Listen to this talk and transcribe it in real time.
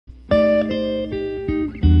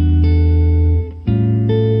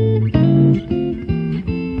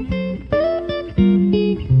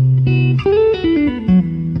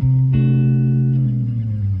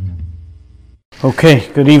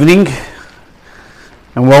Okay, good evening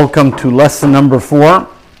and welcome to lesson number 4,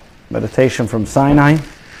 Meditation from Sinai.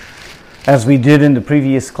 As we did in the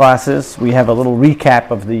previous classes, we have a little recap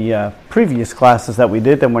of the previous classes that we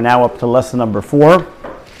did, and we're now up to lesson number 4.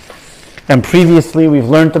 And previously we've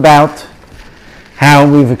learned about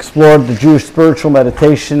how we've explored the Jewish spiritual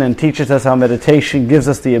meditation and teaches us how meditation gives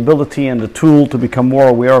us the ability and the tool to become more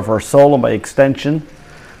aware of our soul and by extension,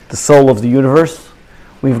 the soul of the universe.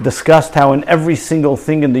 We've discussed how in every single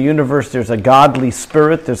thing in the universe there's a godly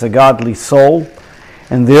spirit, there's a godly soul,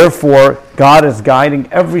 and therefore God is guiding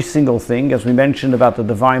every single thing, as we mentioned about the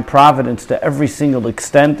divine providence, to every single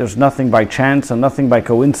extent. There's nothing by chance and nothing by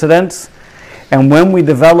coincidence. And when we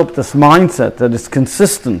develop this mindset that is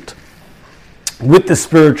consistent with the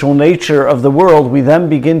spiritual nature of the world, we then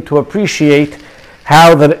begin to appreciate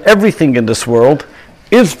how that everything in this world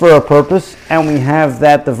is for a purpose, and we have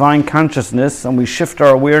that divine consciousness, and we shift our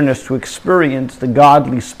awareness to experience the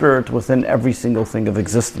godly spirit within every single thing of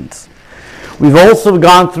existence. We've also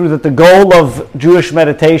gone through that the goal of Jewish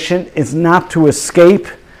meditation is not to escape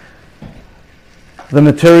the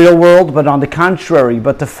material world, but on the contrary,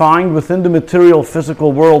 but to find within the material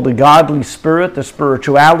physical world the godly spirit, the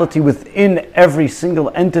spirituality within every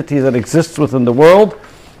single entity that exists within the world,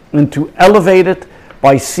 and to elevate it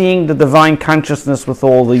by seeing the divine consciousness with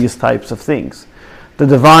all these types of things.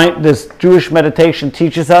 This Jewish meditation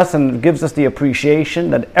teaches us and gives us the appreciation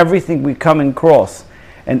that everything we come across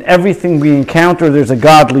and everything we encounter, there's a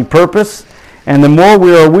godly purpose. And the more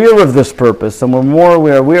we're aware of this purpose, and the more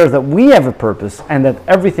we're aware that we have a purpose and that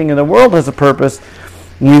everything in the world has a purpose,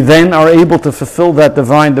 we then are able to fulfill that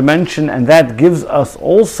divine dimension, and that gives us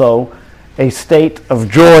also a state of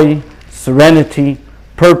joy, serenity,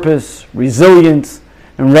 purpose, resilience,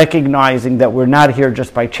 and recognizing that we're not here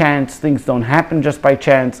just by chance. Things don't happen just by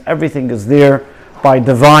chance. Everything is there by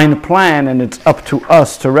divine plan, and it's up to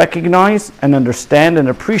us to recognize and understand and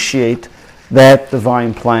appreciate that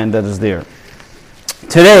divine plan that is there.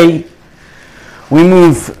 Today, we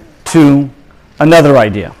move to another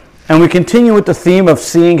idea, and we continue with the theme of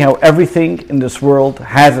seeing how everything in this world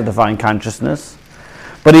has a divine consciousness.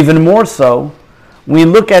 But even more so, we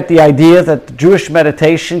look at the idea that Jewish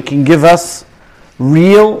meditation can give us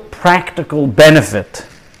real practical benefit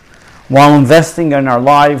while investing in our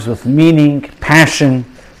lives with meaning, passion,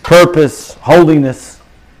 purpose, holiness,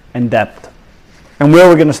 and depth. And where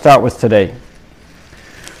we're going to start with today.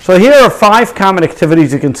 So here are 5 common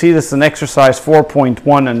activities. You can see this in exercise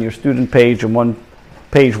 4.1 on your student page and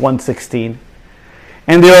page 116.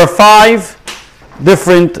 And there are 5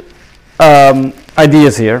 different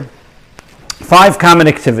ideas here, 5 common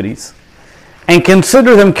activities. And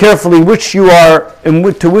consider them carefully,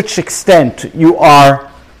 to which extent you are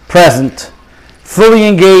present, fully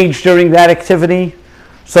engaged during that activity.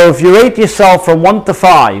 So if you rate yourself from 1 to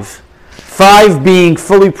 5, 5 being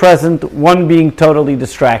fully present, 1 being totally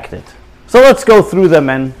distracted. So let's go through them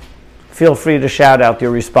and feel free to shout out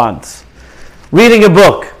your response. Reading a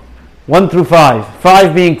book, 1 through 5.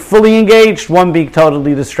 5 being fully engaged, 1 being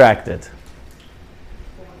totally distracted.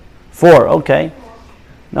 4, okay.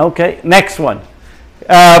 Okay, next one.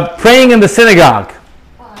 Praying in the synagogue.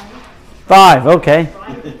 5, okay.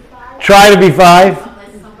 Try to be 5.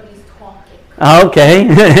 Unless somebody's talking. Okay.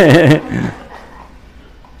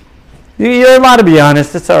 You're allowed to be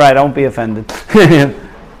honest. It's all right. Don't be offended.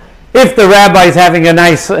 If the rabbi's having a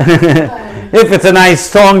nice, if it's a nice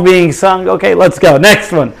song being sung, okay, let's go.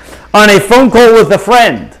 Next one. On a phone call with a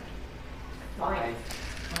friend.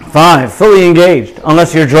 5, fully engaged,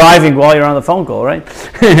 unless you're driving while you're on the phone call, right?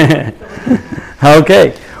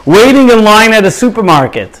 Okay. Waiting in line at a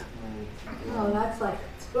supermarket. No, that's like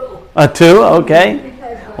 2. A 2, okay.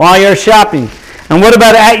 While you're shopping. And what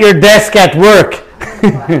about at your desk at work?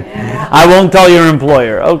 I won't tell your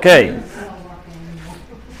employer. Okay.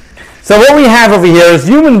 So what we have over here is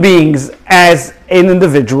human beings as an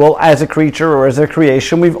individual, as a creature, or as a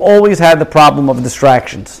creation. We've always had the problem of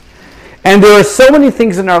distractions. And there are so many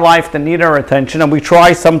things in our life that need our attention, and we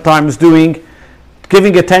try sometimes giving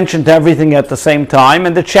attention to everything at the same time,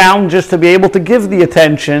 and the challenge is to be able to give the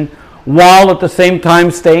attention while at the same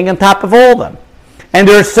time staying on top of all of them. And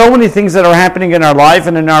there are so many things that are happening in our life,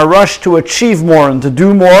 and in our rush to achieve more and to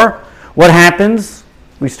do more, what happens?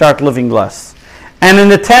 We start living less. And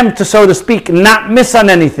in an attempt to, so to speak, not miss on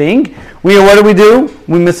anything, what do?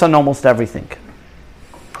 We miss on almost everything.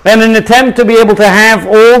 And in an attempt to be able to have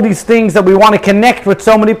all these things that we want to connect with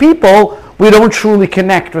so many people, we don't truly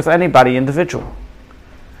connect with anybody individual.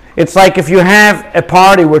 It's like if you have a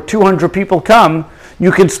party where 200 people come,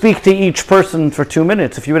 you can speak to each person for 2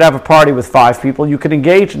 minutes. If you would have a party with 5 people, you could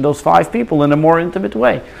engage in those 5 people in a more intimate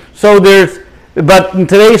way. So there's But in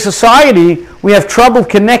today's society, we have trouble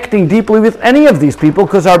connecting deeply with any of these people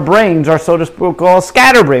because our brains are, so to speak, called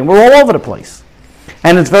scatterbrain. We're all over the place.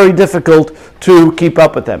 And it's very difficult to keep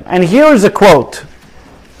up with them. And here is a quote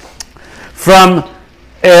from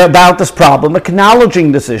about this problem,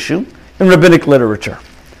 acknowledging this issue in rabbinic literature.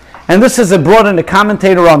 And this is brought in a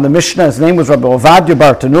commentator on the Mishnah. His name was Rabbi Ovadia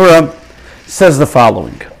Bar Tanura. Says the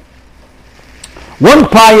following. One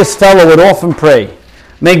pious fellow would often pray,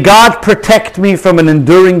 "May God protect me from an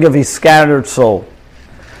enduring of his scattered soul."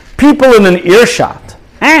 People in an earshot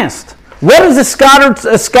asked, "What is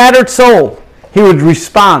a scattered soul?" He would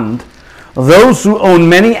respond, "Those who own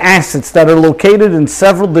many assets that are located in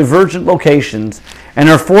several divergent locations and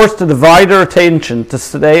are forced to divide their attention to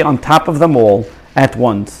stay on top of them all at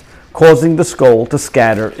once, causing the soul to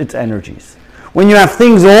scatter its energies." When you have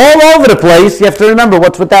things all over the place, you have to remember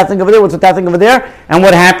what's with that thing over there, what's with that thing over there, and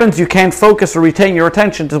what happens, you can't focus or retain your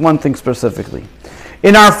attention to one thing specifically.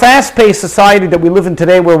 In our fast-paced society that we live in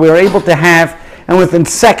today, where we're able to have, and within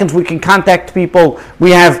seconds we can contact people,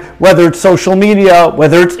 we have, whether it's social media,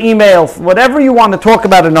 whether it's email, whatever you want to talk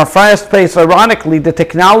about in our fast-paced, ironically, the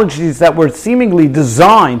technologies that were seemingly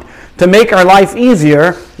designed to make our life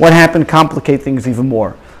easier, what happened, complicate things even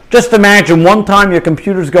more. Just imagine one time your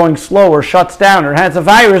computer's going slow or shuts down or has a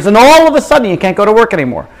virus, and all of a sudden you can't go to work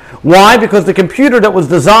anymore. Why? Because the computer that was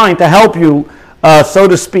designed to help you, so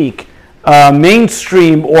to speak,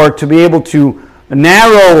 mainstream or to be able to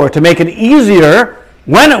narrow or to make it easier,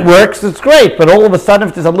 when it works, it's great. But all of a sudden,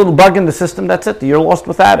 if there's a little bug in the system, that's it. You're lost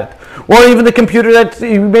without it. Or even the computer that's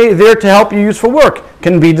there to help you use for work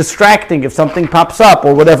can be distracting if something pops up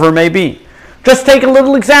or whatever it may be. Just take a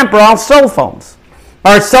little example, our cell phones.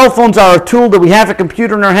 Our cell phones are a tool that we have a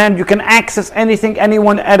computer in our hand. You can access anything,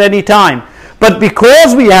 anyone, at any time. But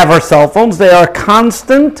because we have our cell phones, they are a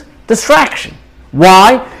constant distraction.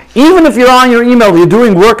 Why? Even if you're on your email, you're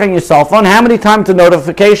doing work on your cell phone, how many times the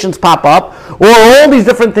notifications pop up, or all these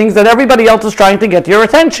different things that everybody else is trying to get your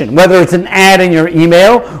attention, whether it's an ad in your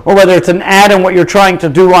email, or whether it's an ad in what you're trying to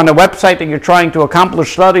do on a website that you're trying to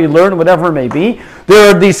accomplish, study, learn, whatever it may be. There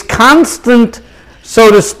are these constant, so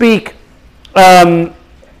to speak,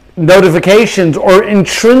 notifications or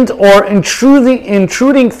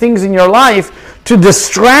intruding things in your life to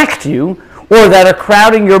distract you, or that are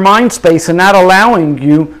crowding your mind space and not allowing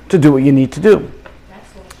you to do what you need to do.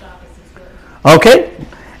 Okay?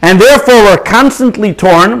 And therefore we're constantly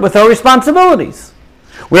torn with our responsibilities.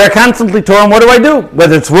 We are constantly torn, what do I do?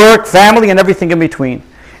 Whether it's work, family, and everything in between.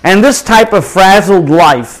 And this type of frazzled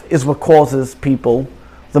life is what causes people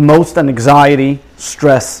the most anxiety,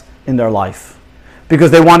 stress in their life.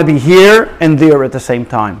 Because they want to be here and there at the same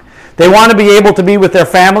time. They want to be able to be with their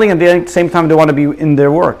family, and at the same time they want to be in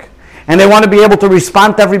their work. And they want to be able to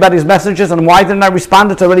respond to everybody's messages. And why didn't I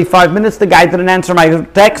respond? It's already 5 minutes. The guy didn't answer my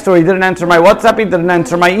text, or he didn't answer my WhatsApp, he didn't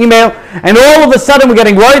answer my email. And all of a sudden we're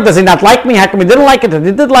getting worried. Does he not like me? How come he didn't like it? If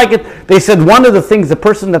he did like it, they said one of the things, the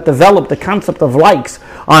person that developed the concept of likes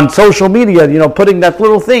on social media, putting that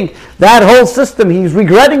little thing, that whole system, he's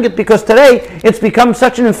regretting it because today it's become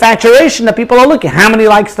such an infatuation that people are looking. How many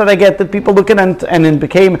likes did I get? That people looking, and it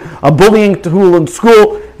became a bullying tool in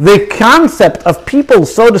school. The concept of people,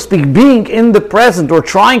 so to speak, being in the present or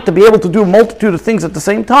trying to be able to do a multitude of things at the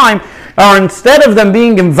same time, are, instead of them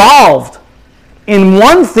being involved in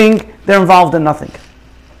one thing, they're involved in nothing.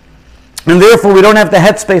 And therefore we don't have the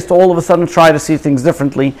headspace to all of a sudden try to see things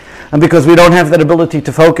differently. And because we don't have that ability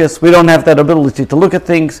to focus, we don't have that ability to look at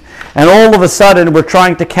things, and all of a sudden we're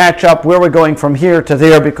trying to catch up where we're going from here to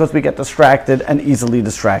there because we get distracted and easily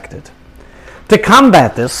distracted. To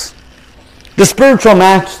combat this, the spiritual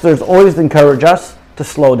masters always encourage us to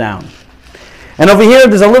slow down. And over here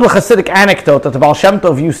there's a little Hasidic anecdote that the Baal Shem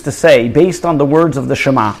Tov used to say based on the words of the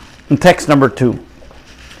Shema in text number 2.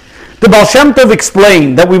 The Baal Shem Tov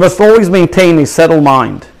explained that we must always maintain a settled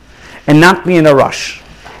mind and not be in a rush.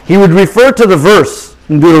 He would refer to the verse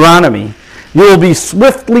in Deuteronomy, "You will be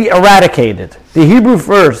swiftly eradicated." The Hebrew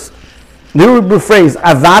phrase,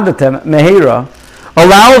 "avadatem mehera,"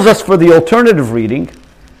 allows us for the alternative reading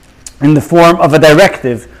in the form of a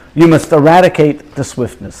directive, "You must eradicate the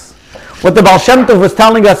swiftness." What the Baal Shem Tov was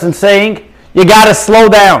telling us and saying, you got to slow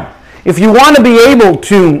down. If you want to be able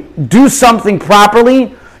to do something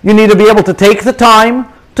properly, you need to be able to take the time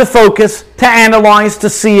to focus, to analyze, to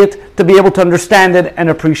see it, to be able to understand it and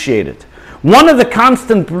appreciate it. One of the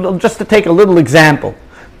constant, just to take a little example,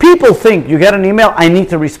 people think you get an email, I need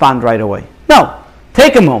to respond right away. No.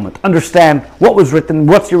 Take a moment, understand what was written,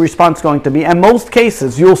 what's your response going to be, and most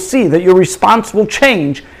cases you'll see that your response will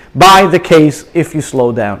change by the case if you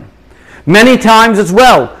slow down. Many times as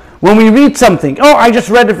well, When we read something, oh, I just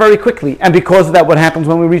read it very quickly. And because of that, what happens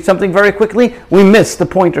when we read something very quickly? We miss the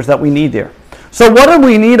pointers that we need there. So what do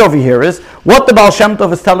we need over here is, what the Baal Shem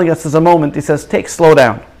Tov is telling us is a moment. He says, slow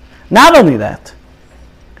down. Not only that,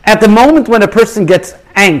 at the moment when a person gets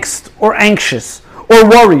angst or anxious or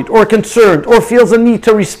worried or concerned or feels a need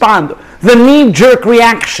to respond, the knee-jerk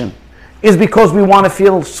reaction is because we want to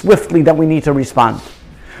feel swiftly that we need to respond.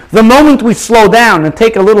 The moment we slow down and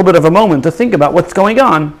take a little bit of a moment to think about what's going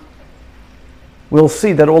on, we'll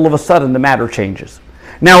see that all of a sudden the matter changes.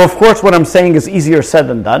 Now, of course, what I'm saying is easier said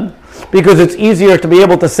than done, because it's easier to be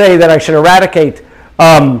able to say that I should eradicate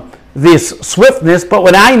this swiftness, but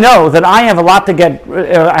when I know that I have a lot to get,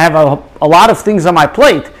 I have a lot of things on my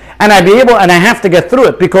plate, and I have to get through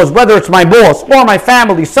it, because whether it's my boss or my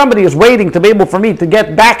family, somebody is waiting to be able for me to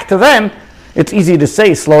get back to them, it's easy to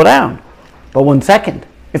say, slow down. But 1 second,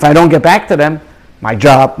 if I don't get back to them, my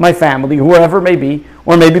job, my family, whoever it may be,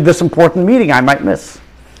 or maybe this important meeting I might miss.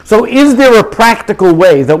 So is there a practical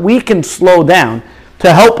way that we can slow down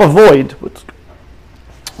to help avoid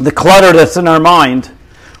the clutter that's in our mind,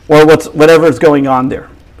 or whatever is going on there?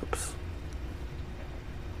 Oops.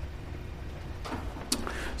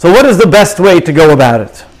 So what is the best way to go about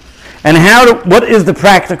it? And what is the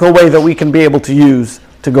practical way that we can be able to use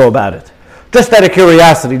to go about it? Just out of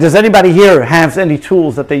curiosity, does anybody here have any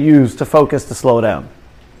tools that they use to focus, to slow down?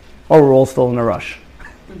 Or we're all still in a rush?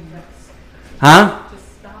 Huh?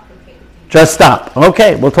 Just stop.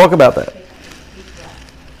 Okay, we'll talk about that.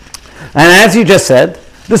 And as you just said,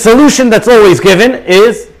 the solution that's always given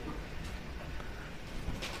is,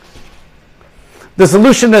 the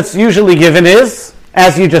solution that's usually given is,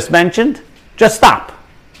 as you just mentioned, just stop.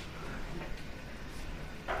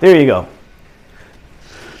 There you go.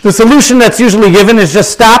 The solution that's usually given is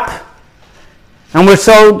just stop,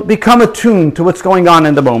 and become attuned to what's going on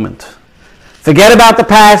in the moment. Forget about the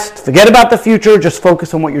past, forget about the future, just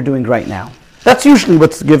focus on what you're doing right now. That's usually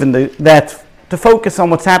what's given, to focus on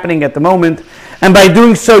what's happening at the moment, and by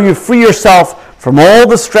doing so you free yourself from all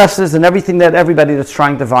the stresses and everybody that's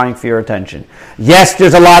trying to vying for your attention. Yes,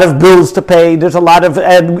 there's a lot of bills to pay, there's a lot of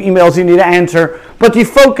emails you need to answer, but you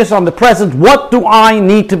focus on the present. What do I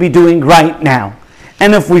need to be doing right now?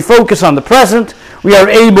 And if we focus on the present, we are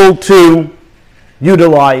able to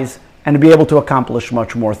utilize and to be able to accomplish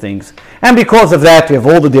much more things. And because of that, we have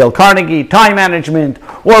all the Dale Carnegie, time management,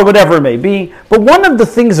 or whatever it may be. But one of the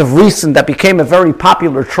things of recent that became a very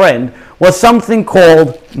popular trend was something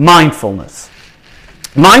called mindfulness.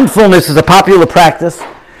 Mindfulness is a popular practice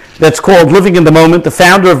that's called living in the moment. The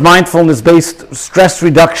founder of mindfulness-based stress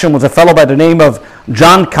reduction was a fellow by the name of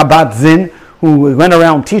Jon Kabat-Zinn, who went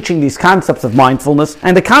around teaching these concepts of mindfulness.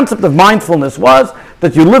 And the concept of mindfulness was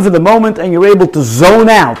that you live in the moment and you're able to zone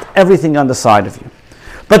out everything on the side of you.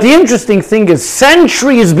 But the interesting thing is,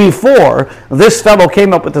 centuries before this fellow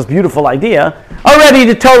came up with this beautiful idea, already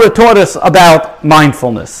the Torah taught us about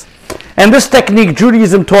mindfulness. And this technique,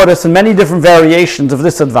 Judaism taught us in many different variations of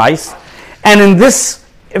this advice. And in this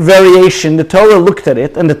variation, the Torah looked at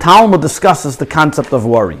it, and the Talmud discusses the concept of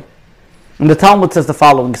worry. And the Talmud says the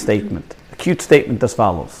following statement, a cute statement as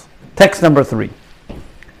follows. Text number 3.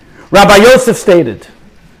 Rabbi Yosef stated,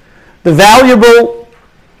 the valuable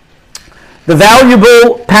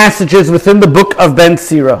passages within the book of Ben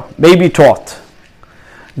Sira may be taught.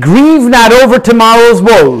 Grieve not over tomorrow's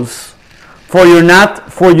woes, for you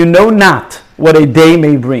know not what a day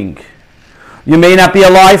may bring. You may not be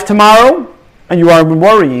alive tomorrow, and you are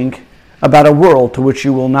worrying about a world to which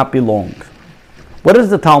you will not belong. What is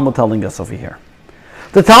the Talmud telling us over here?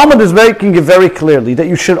 The Talmud is making it very clearly that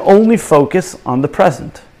you should only focus on the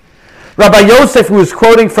present. Rabbi Yosef, who is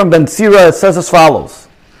quoting from Ben Sira, says as follows: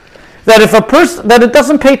 that if that it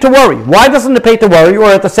doesn't pay to worry. Why doesn't it pay to worry?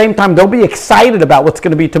 Or at the same time, don't be excited about what's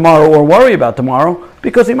going to be tomorrow or worry about tomorrow,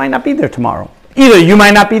 because you might not be there tomorrow. Either you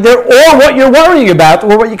might not be there, or what you're worrying about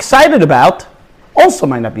or what you're excited about also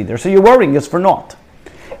might not be there. So your worrying is for naught.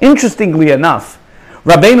 Interestingly enough,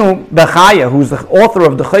 Rabbeinu Bechaya, who's the author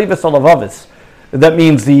of the Chayvus Alavavis, that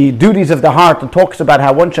means the duties of the heart, and talks about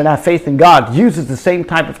how one should have faith in God, uses the same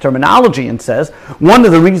type of terminology and says one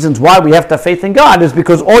of the reasons why we have to have faith in God is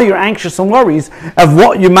because all your anxious and worries of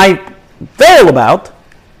what you might fail about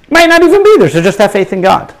might not even be there, so just have faith in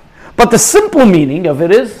God. But the simple meaning of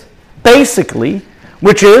it is basically,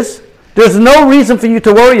 which is, there's no reason for you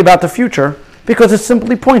to worry about the future because it's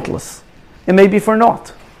simply pointless. It may be for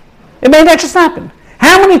naught. It may not just happen.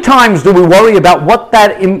 How many times do we worry about what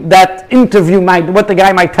that interview what the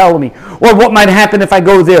guy might tell me, or what might happen if I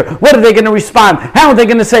go there? What are they going to respond? How are they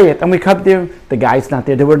going to say it? And we come there, the guy's not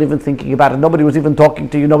there. They weren't even thinking about it. Nobody was even talking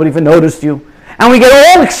to you. Nobody even noticed you. And we get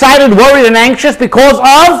all excited, worried, and anxious because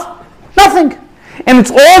of nothing. And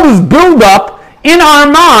it's all this build-up in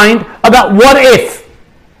our mind about what if.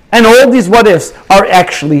 And all these what ifs are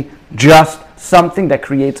actually just something that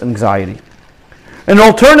creates anxiety. An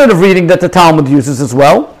alternative reading that the Talmud uses as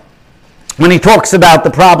well, when he talks about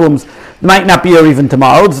the problems that might not be here even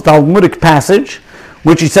tomorrow, it's a Talmudic passage,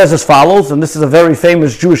 which he says as follows, and this is a very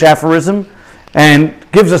famous Jewish aphorism, and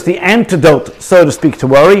gives us the antidote, so to speak, to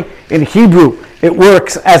worry. In Hebrew, it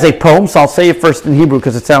works as a poem, so I'll say it first in Hebrew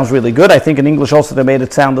because it sounds really good. I think in English also they made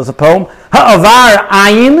it sound as a poem. Ha'avar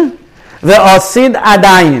ayin ve'asid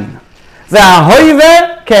adayin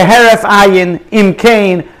ve'ahoive keheref ayin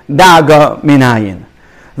imkein daga minayin.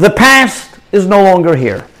 The past is no longer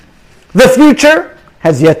here. The future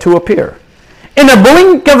has yet to appear. In a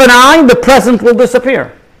blink of an eye, the present will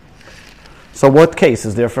disappear. So what case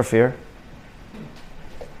is there for fear?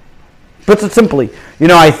 Puts it simply,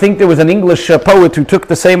 I think there was an English poet who took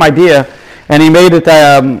the same idea and he made it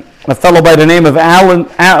a fellow by the name of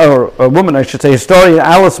or a woman, I should say, historian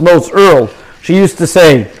Alice Mose Earle. She used to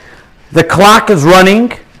say, the clock is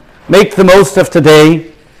running, make the most of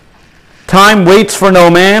today. Time waits for no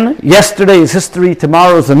man. Yesterday is history,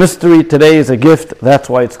 tomorrow is a mystery, today is a gift. That's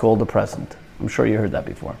why it's called the present. I'm sure you heard that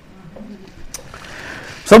before.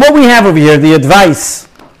 So what we have over here, the advice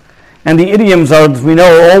and the idioms are, as we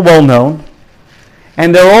know, all well known.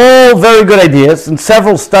 And they're all very good ideas, and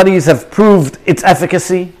several studies have proved its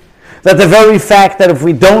efficacy. That the very fact that if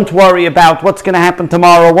we don't worry about what's going to happen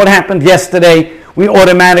tomorrow, what happened yesterday, we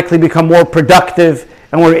automatically become more productive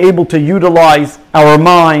and we're able to utilize our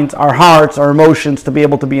minds, our hearts, our emotions to be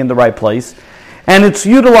able to be in the right place. And it's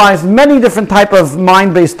utilized many different type of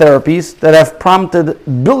mind-based therapies that have prompted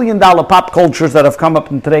billion-dollar pop cultures that have come up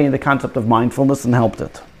today in the concept of mindfulness and helped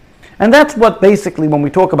it. And that's what basically, when we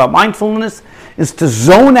talk about mindfulness, is to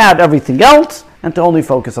zone out everything else and to only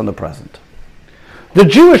focus on the present. The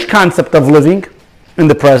Jewish concept of living in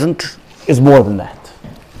the present is more than that.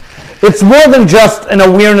 It's more than just an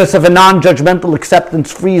awareness of a non-judgmental,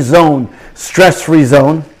 acceptance-free zone, stress-free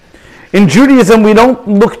zone. In Judaism, we don't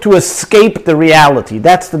look to escape the reality.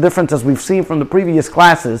 That's the difference, as we've seen from the previous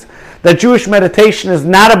classes, that Jewish meditation is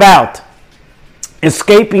not about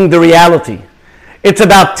escaping the reality. It's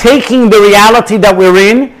about taking the reality that we're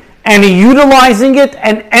in and utilizing it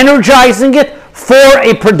and energizing it for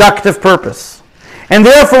a productive purpose. And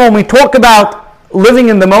therefore, when we talk about living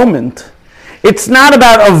in the moment, it's not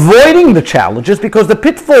about avoiding the challenges, because the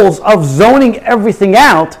pitfalls of zoning everything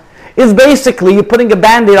out is basically you're putting a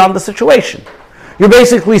Band-Aid on the situation. You're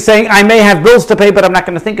basically saying, I may have bills to pay, but I'm not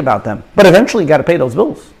going to think about them. But eventually you got to pay those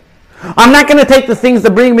bills. I'm not going to take the things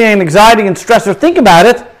that bring me anxiety and stress or think about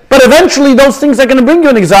it, but eventually those things are going to bring you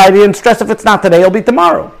anxiety and stress. If it's not today, it'll be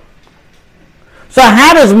tomorrow. So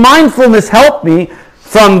how does mindfulness help me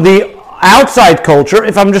from the outside culture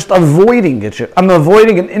if I'm just avoiding it? I'm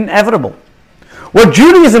avoiding an inevitable. What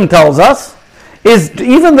Judaism tells us is,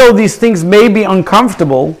 even though these things may be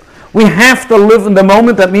uncomfortable, we have to live in the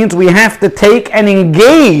moment. That means we have to take and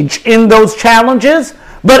engage in those challenges,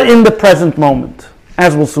 but in the present moment,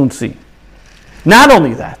 as we'll soon see. Not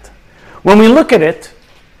only that, when we look at it,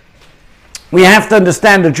 we have to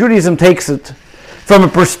understand that Judaism takes it from a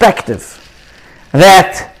perspective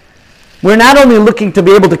that we're not only looking to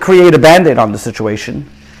be able to create a Band-Aid on the situation.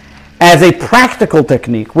 As a practical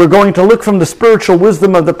technique, we're going to look from the spiritual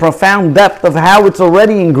wisdom of the profound depth of how it's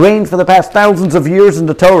already ingrained for the past thousands of years in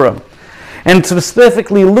the Torah. And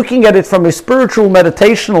specifically looking at it from a spiritual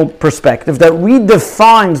meditational perspective that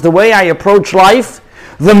redefines the way I approach life,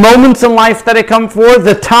 the moments in life that I come for,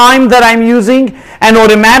 the time that I'm using, and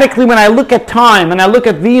automatically when I look at time and I look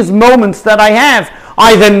at these moments that I have,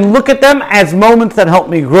 I then look at them as moments that help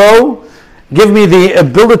me grow, give me the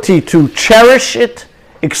ability to cherish it,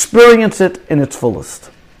 experience it in its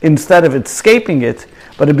fullest, instead of escaping it,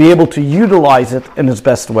 but to be able to utilize it in its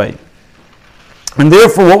best way. And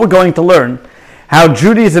therefore, what we're going to learn, how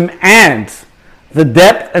Judaism adds the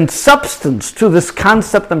depth and substance to this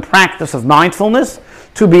concept and practice of mindfulness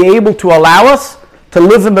to be able to allow us to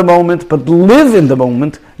live in the moment, but live in the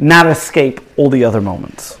moment, not escape all the other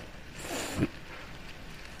moments.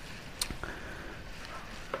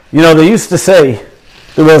 They used to say,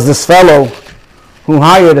 there was this fellow who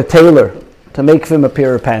hired a tailor to make him a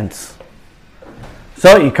pair of pants.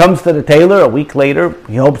 So he comes to the tailor a week later.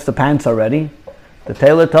 He hopes the pants are ready. The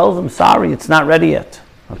tailor tells him, sorry, it's not ready yet.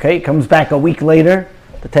 Okay, he comes back a week later.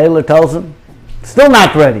 The tailor tells him, still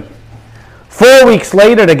not ready. 4 weeks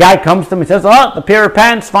later, the guy comes to him. He says, the pair of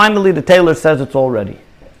pants. Finally, the tailor says it's all ready.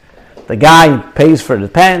 The guy pays for the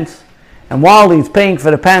pants. And while he's paying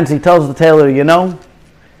for the pants, he tells the tailor,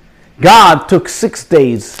 God took 6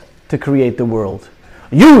 days to create the world.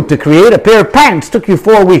 You, to create a pair of pants, took you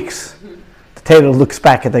 4 weeks. The tailor looks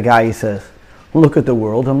back at the guy, he says, look at the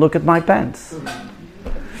world and look at my pants.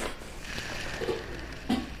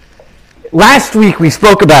 Last week we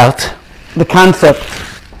spoke about the concept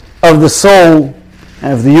of the soul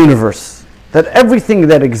of the universe. That everything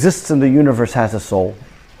that exists in the universe has a soul.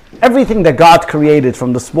 Everything that God created,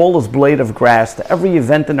 from the smallest blade of grass to every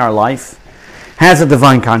event in our life, has a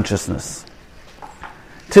divine consciousness.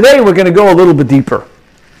 Today we're going to go a little bit deeper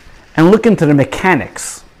and look into the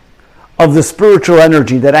mechanics of the spiritual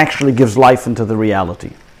energy that actually gives life into the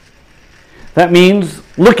reality. That means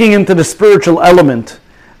looking into the spiritual element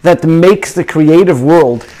that makes the creative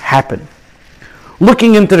world happen.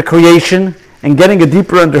 Looking into the creation and getting a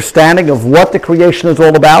deeper understanding of what the creation is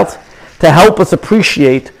all about to help us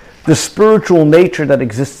appreciate the spiritual nature that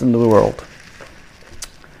exists in the world.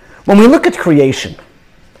 When we look at creation,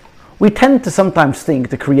 we tend to sometimes think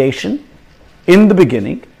the creation, in the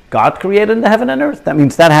beginning, God created the heaven and earth. That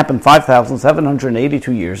means that happened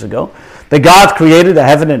 5,782 years ago. That God created the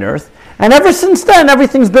heaven and earth. And ever since then,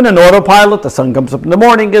 everything's been an autopilot. The sun comes up in the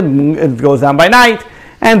morning, and it goes down by night.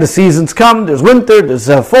 And the seasons come, there's winter, there's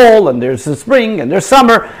fall, and there's spring, and there's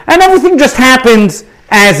summer, and everything just happens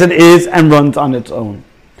as it is and runs on its own.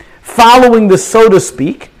 Following this, so to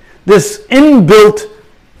speak, this inbuilt,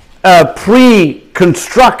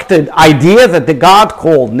 pre-constructed idea that the God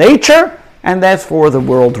called nature, and that's for the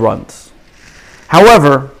world runs.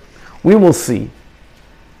 However, we will see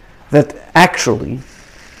that actually,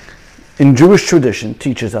 in Jewish tradition,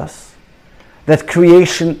 teaches us that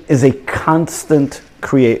creation is a constant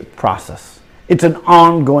process. It's an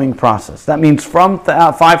ongoing process. That means from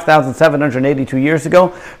 5,782 years ago,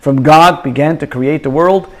 from God began to create the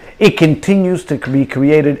world, it continues to be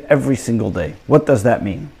created every single day. What does that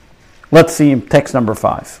mean? Let's see text number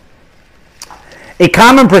 5. A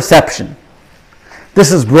common perception.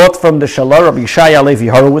 This is brought from the Shalar of Yeshaya Levi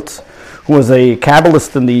Horowitz, who was a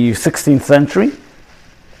Kabbalist in the 16th century.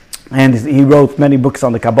 And he wrote many books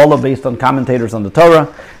on the Kabbalah based on commentators on the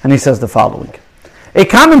Torah. And he says the following. A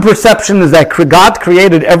common perception is that God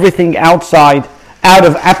created everything out of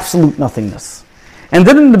absolute nothingness. And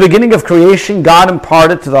then in the beginning of creation, God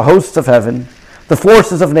imparted to the hosts of heaven the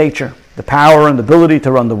forces of nature, the power and ability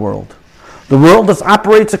to run the world. The world thus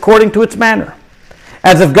operates according to its manner.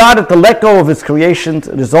 As if God had to let go of his creations,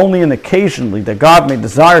 it is only and occasionally that God may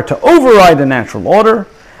desire to override the natural order.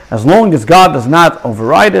 As long as God does not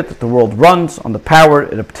override it, the world runs on the power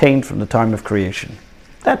it obtained from the time of creation.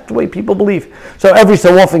 That's the way people believe. So every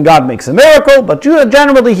so often God makes a miracle, but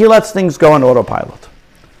generally he lets things go on autopilot.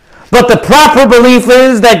 But the proper belief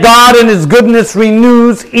is that God in his goodness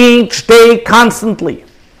renews each day constantly.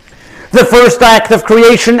 The first act of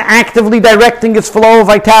creation actively directing its flow of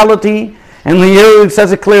vitality, and here it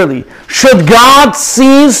says it clearly, should God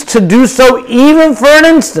cease to do so even for an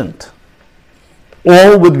instant,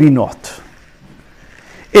 all would be naught.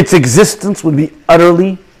 Its existence would be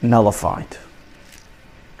utterly nullified.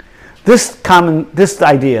 This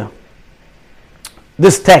idea,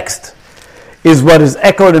 this text, is what is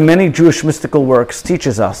echoed in many Jewish mystical works,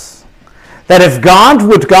 teaches us that if God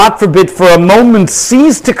would, God forbid, for a moment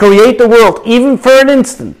cease to create the world, even for an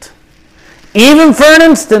instant,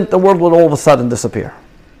 the world would all of a sudden disappear.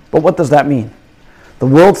 But what does that mean? The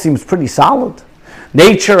world seems pretty solid.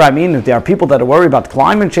 Nature, if there are people that are worried about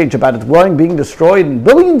climate change, about it being destroyed in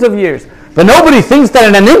billions of years, but nobody thinks that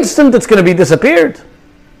in an instant it's going to be disappeared.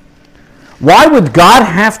 Why would God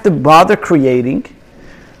have to bother creating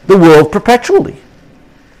the world perpetually?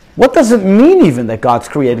 What does it mean even that God's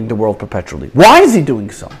creating the world perpetually? Why is he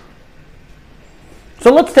doing so?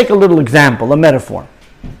 So let's take a little example, a metaphor.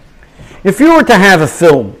 If you were to have a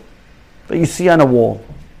film that you see on a wall,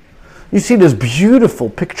 you see this beautiful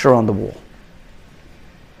picture on the wall.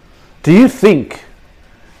 Do you think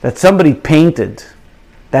that somebody painted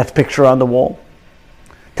that picture on the wall?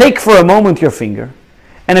 Take for a moment your finger,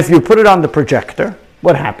 and if you put it on the projector,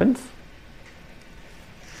 what happens?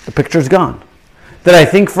 The picture's gone. Did I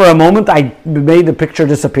think for a moment I made the picture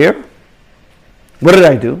disappear? What did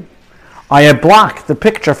I do? I had blocked the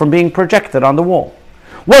picture from being projected on the wall.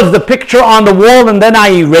 Was the picture on the wall and then I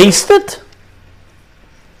erased it?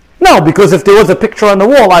 No, because if there was a picture on the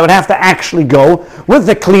wall, I would have to actually go with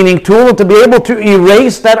the cleaning tool to be able to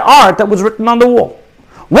erase that art that was written on the wall.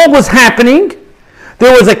 What was happening?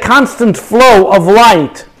 There was a constant flow of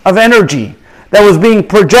light, of energy, that was being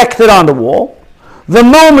projected on the wall. The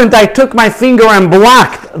moment I took my finger and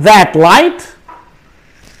blocked that light,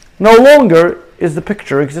 no longer is the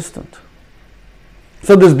picture existent.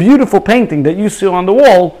 So this beautiful painting that you see on the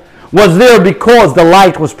wall was there because the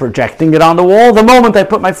light was projecting it on the wall. The moment I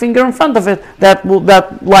put my finger in front of it, that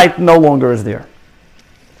light no longer is there.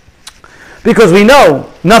 Because we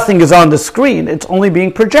know nothing is on the screen, it's only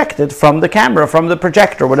being projected from the camera, from the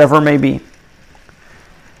projector, whatever it may be.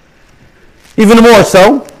 Even more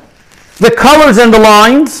so, the colors and the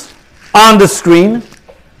lines on the screen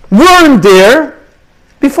weren't there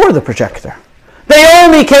before the projector. They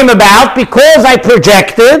only came about because I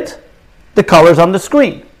projected the colors on the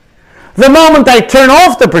screen. The moment I turn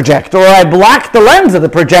off the projector or I block the lens of the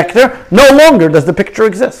projector, no longer does the picture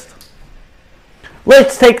exist.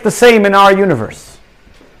 Let's take the same in our universe.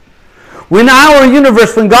 When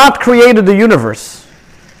God created the universe,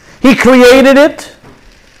 He created it,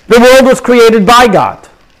 the world was created by God.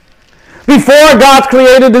 Before God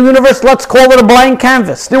created the universe, let's call it a blank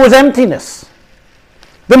canvas. There was emptiness.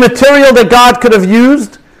 The material that God could have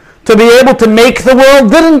used to be able to make the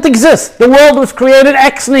world didn't exist. The world was created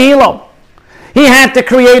ex nihilo. He had to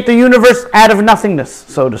create the universe out of nothingness,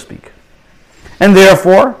 so to speak. And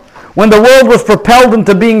therefore, when the world was propelled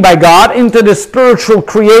into being by God, into the spiritual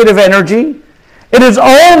creative energy, it is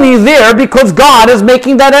only there because God is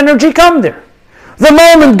making that energy come there. The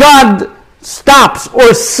moment God stops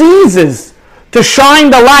or ceases to shine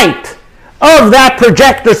the light of that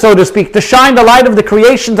projector, so to speak, to shine the light of the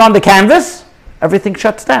creations on the canvas, everything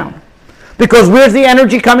shuts down. Because where's the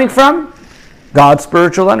energy coming from? God's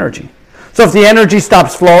spiritual energy. So if the energy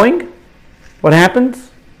stops flowing, what happens?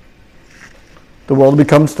 The world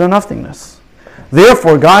becomes to nothingness.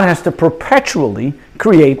 Therefore, God has to perpetually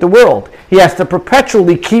create the world. He has to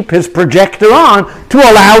perpetually keep His projector on to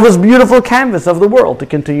allow this beautiful canvas of the world to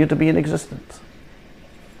continue to be in existence.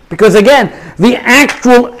 Because again, the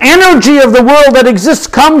actual energy of the world that exists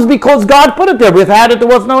comes because God put it there. Without it, there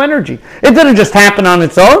was no energy. It didn't just happen on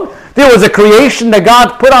its own. There was a creation that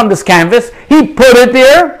God put on this canvas. He put it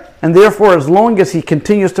there, and therefore, as long as He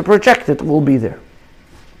continues to project it, it will be there.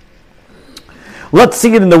 Let's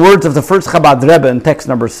see it in the words of the first Chabad Rebbe in text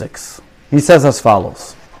number 6. He says as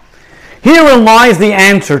follows: Herein lies the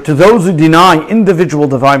answer to those who deny individual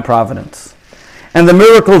divine providence and the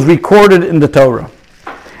miracles recorded in the Torah,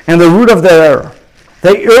 and the root of their error.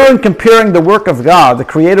 They err in comparing the work of God, the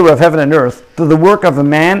creator of heaven and earth, to the work of a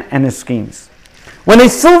man and his schemes. When a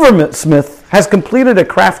silversmith has completed a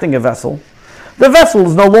crafting a vessel, the vessel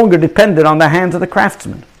is no longer dependent on the hands of the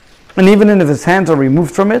craftsman. And even if his hands are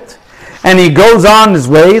removed from it, and he goes on his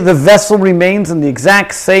way, the vessel remains in the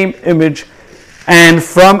exact same image and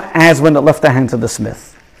from as when it left the hands of the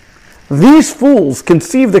smith. These fools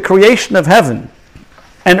conceive the creation of heaven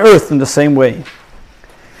and earth in the same way.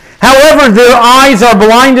 However, their eyes are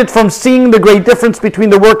blinded from seeing the great difference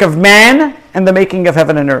between the work of man and the making of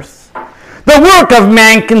heaven and earth. The work of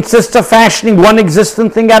man consists of fashioning one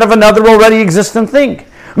existent thing out of another already existent thing,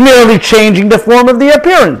 merely changing the form of the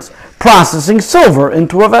appearance, processing silver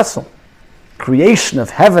into a vessel. Creation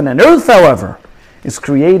of heaven and earth, however, is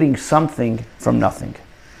creating something from nothing.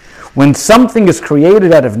 When something is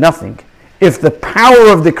created out of nothing, if the power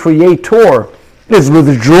of the Creator is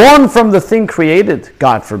withdrawn from the thing created,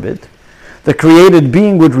 God forbid, the created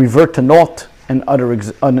being would revert to naught and utter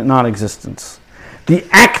non-existence. The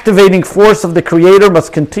activating force of the Creator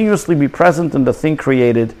must continuously be present in the thing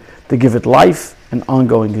created to give it life and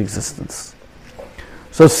ongoing existence.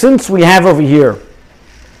 So since we have over here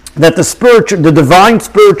that the divine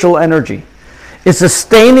spiritual energy is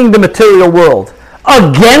sustaining the material world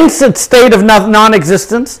against its state of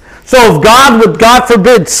non-existence, so if God would, God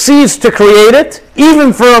forbid, cease to create it,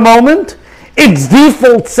 even for a moment, its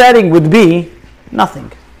default setting would be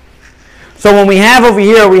nothing. So when we have over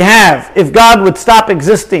here, we have, if God would stop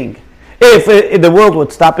existing, if the world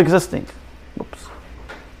would stop existing. Oops.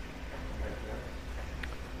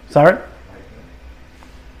 Sorry?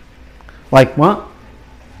 Like what?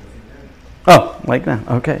 Oh, like that.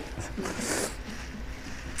 Okay.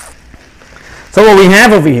 So what we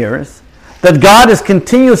have over here is that God is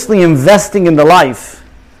continuously investing in the life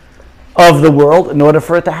of the world in order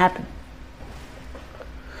for it to happen.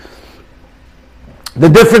 The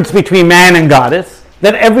difference between man and God is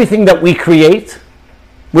that everything that we create,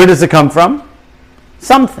 where does it come from?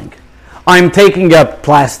 Something. I'm taking a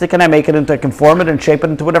plastic and I make it into, conform it and shape it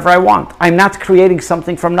into whatever I want. I'm not creating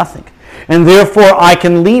something from nothing. And therefore I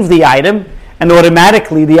can leave the item and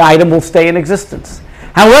automatically the item will stay in existence.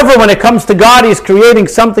 However, when it comes to God, He's creating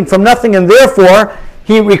something from nothing, and therefore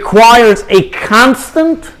He requires a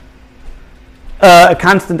constant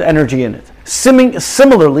energy in it.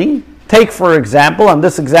 Similarly, take for example, and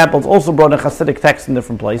this example is also brought in Hasidic texts in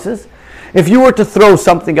different places. If you were to throw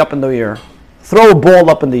something up in the air, throw a ball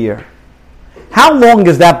up in the air, how long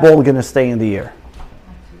is that ball going to stay in the air?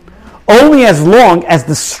 only as long as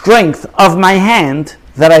the strength of my hand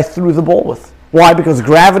that I threw the ball with. Why? Because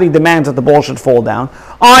gravity demands that the ball should fall down.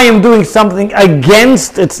 I am doing something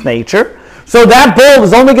against its nature. So that ball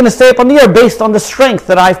is only going to stay up in the air based on the strength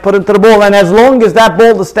that I've put into the ball. And as long as that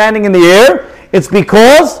ball is standing in the air, it's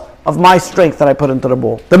because of my strength that I put into the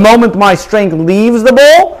ball. The moment my strength leaves the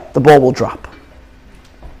ball will drop.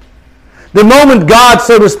 The moment God,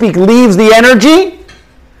 so to speak, leaves the energy,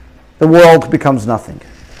 the world becomes nothing.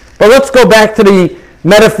 But let's go back to the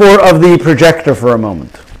metaphor of the projector for a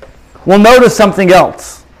moment. We'll notice something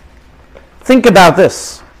else. Think about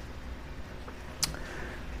this.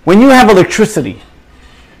 When you have electricity,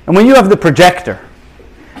 and when you have the projector,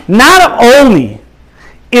 not only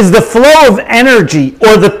is the flow of energy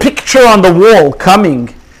or the picture on the wall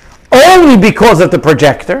coming only because of the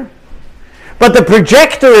projector, but the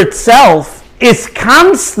projector itself is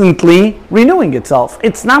constantly renewing itself.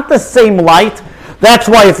 It's not the same light. That's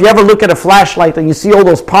why if you ever look at a flashlight and you see all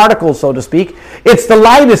those particles, so to speak, it's the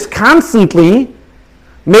light is constantly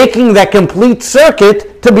making that complete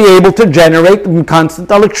circuit to be able to generate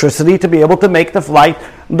constant electricity to be able to make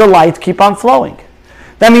the light keep on flowing.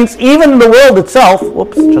 That means even in the world itself,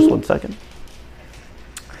 just 1 second.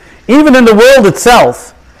 Even in the world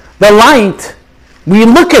itself, the light, we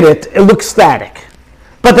look at it, it looks static.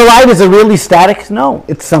 But the light, is it really static? No,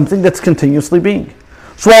 it's something that's continuously being.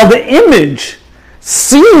 So while the image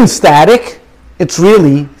seems static, it's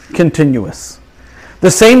really continuous.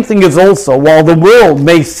 The same thing is also, while the world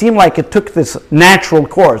may seem like it took this natural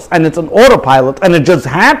course and it's an autopilot and it just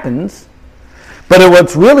happens, but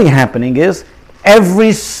what's really happening is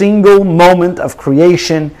every single moment of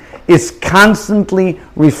creation is constantly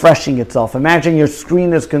refreshing itself. Imagine your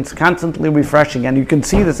screen is constantly refreshing, and you can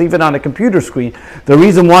see this even on a computer screen. The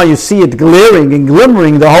reason why you see it glaring and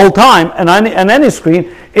glimmering the whole time on any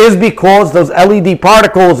screen is because those LED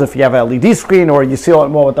particles, if you have an LED screen or you see it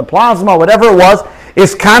more with the plasma, whatever it was,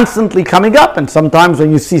 is constantly coming up. And sometimes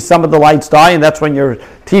when you see some of the lights die, and that's when your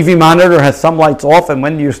TV monitor has some lights off, and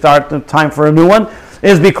when you start the time for a new one,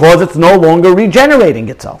 is because it's no longer regenerating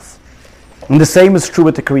itself. And the same is true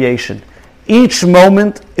with the creation. Each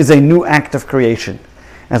moment is a new act of creation.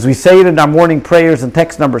 As we say it in our morning prayers in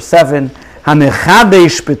text number 7,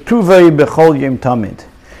 HaMechadesh betuvei bechol yom tamid.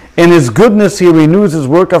 In His goodness, He renews His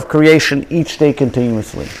work of creation each day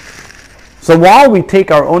continuously. So while we take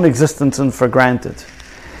our own existence for granted,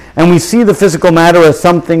 and we see the physical matter as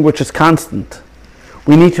something which is constant,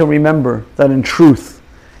 we need to remember that in truth,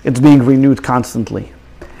 it's being renewed constantly.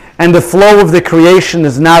 And the flow of the creation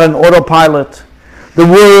is not an autopilot.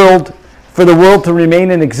 For the world to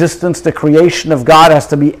remain in existence, the creation of God has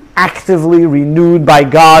to be actively renewed by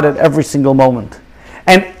God at every single moment.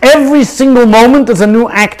 And every single moment is a new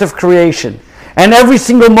act of creation. And every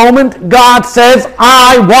single moment, God says,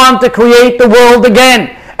 I want to create the world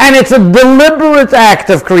again. And it's a deliberate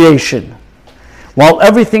act of creation. While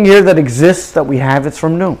everything here that exists, that we have, it's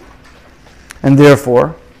from new. And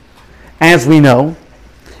therefore, as we know,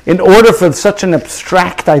 in order for such an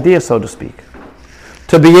abstract idea, so to speak,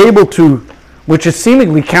 to be able to, which is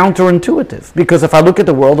seemingly counterintuitive, because if I look at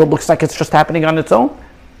the world, it looks like it's just happening on its own.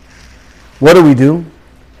 What do?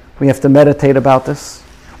 We have to meditate about this.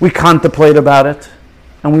 We contemplate about it.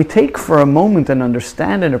 And we take for a moment and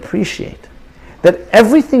understand and appreciate that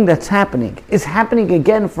everything that's happening is happening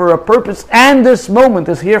again for a purpose, and this moment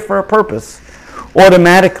is here for a purpose.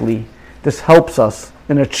 Automatically, this helps us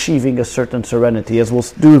in achieving a certain serenity. As we'll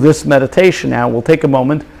do this meditation now, we'll take a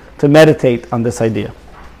moment to meditate on this idea.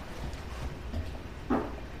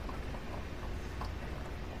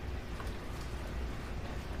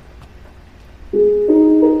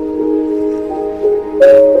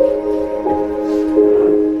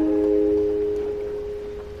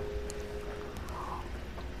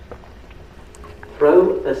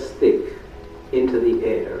 Throw a stick into the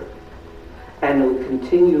air and it will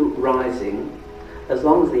continue rising as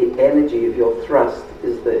long as the energy of your thrust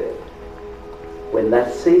is there. When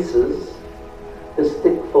that ceases, the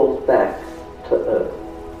stick falls back to earth.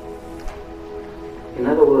 In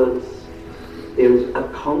other words, there is a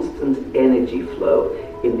constant energy flow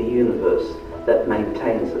in the universe that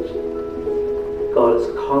maintains it. God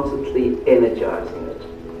is constantly energizing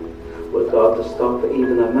it. Were God to stop for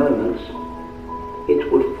even a moment, it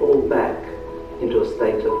would fall back into a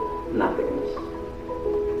state of nothingness.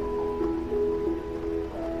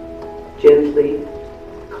 Gently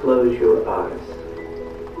close your eyes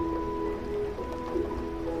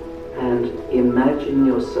and imagine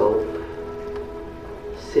yourself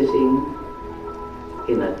sitting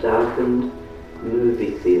in a darkened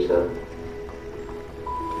movie theater,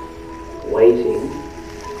 waiting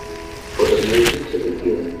for the movie to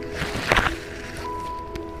begin.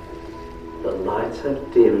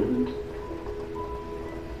 dimmed.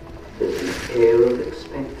 There's an air of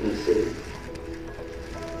expectancy,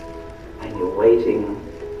 and you're waiting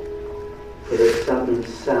for the sudden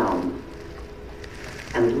sound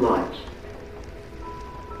and light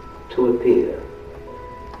to appear.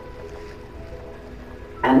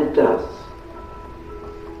 And it does.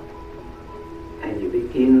 And you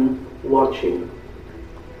begin watching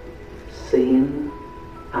scene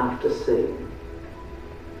after scene.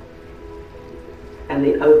 And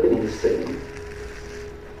the opening scene,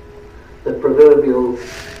 the proverbial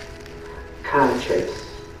car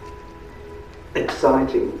chase,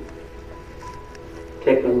 exciting,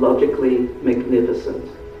 technologically magnificent,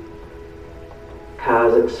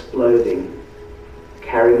 cars exploding,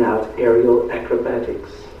 carrying out aerial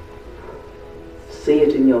acrobatics. See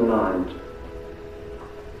it in your mind,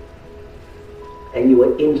 and you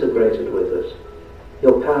are integrated with it.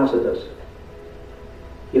 You're part of it.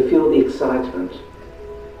 You feel the excitement,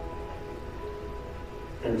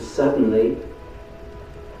 and suddenly,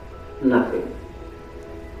 nothing.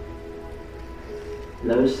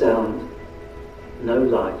 No sound, no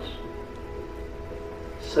light.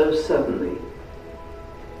 So suddenly,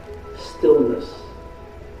 stillness,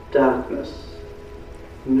 darkness,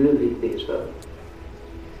 movie theatre,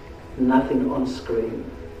 nothing on screen.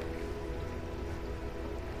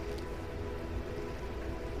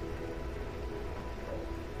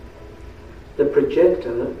 The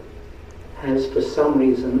projector has for some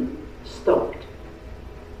reason stopped.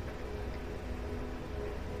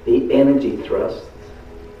 The energy thrust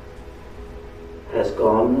has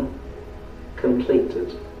gone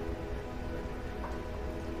completed.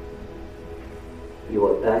 You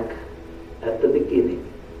are back at the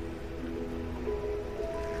beginning.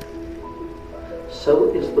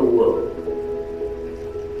 So is the world.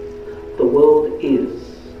 The world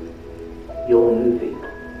is your movie.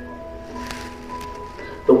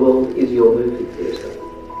 The world is your movie theatre.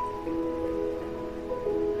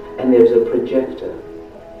 And there's a projector.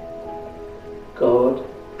 God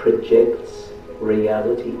projects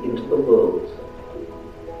reality into the world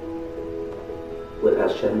with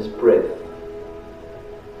Hashem's breath.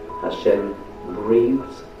 Hashem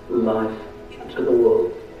breathes life into the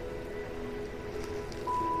world.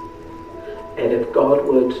 And if God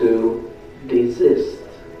were to desist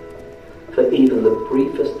for even the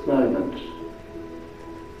briefest moment,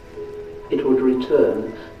 it would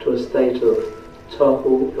return to a state of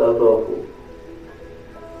tohu vavohu,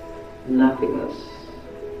 nothingness,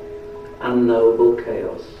 unknowable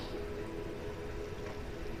chaos.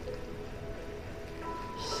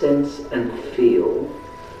 Sense and feel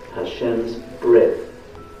Hashem's breath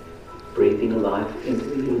breathing life into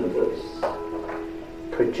the universe,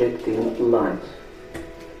 projecting light,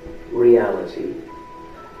 reality,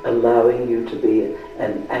 allowing you to be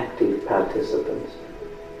an active participant.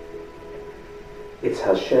 It's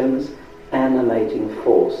Hashem's animating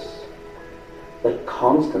force that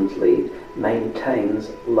constantly maintains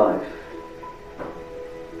life,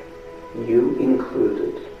 you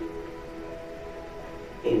included,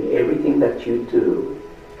 in everything that you do,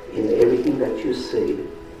 in everything that you see.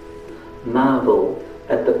 Marvel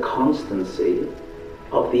at the constancy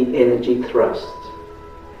of the energy thrust,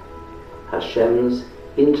 Hashem's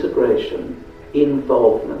integration,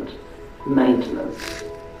 involvement, maintenance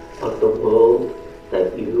of the world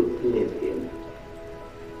that you live in.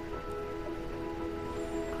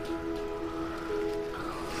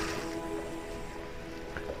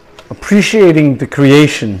 Appreciating the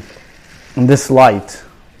creation in this light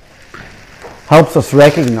helps us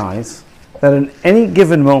recognize that in any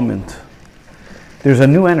given moment there's a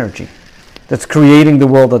new energy that's creating the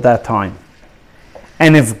world at that time.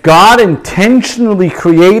 And if God intentionally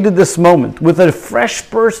created this moment with a fresh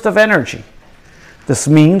burst of energy, this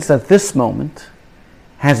means that this moment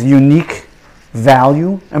has unique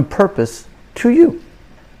value and purpose to you.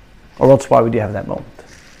 Or else why would you have that moment?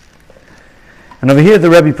 And over here the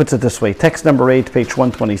Rebbe puts it this way, text number 8, page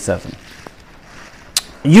 127.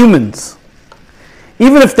 Humans,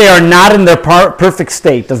 even if they are not in their perfect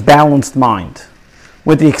state of balanced mind,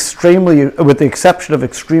 with the exception of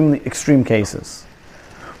extreme cases,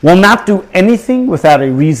 will not do anything without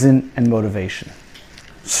a reason and motivation.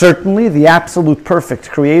 Certainly the absolute perfect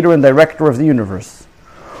creator and director of the universe,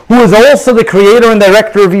 who is also the creator and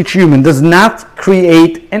director of each human, does not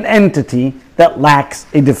create an entity that lacks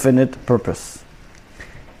a definite purpose.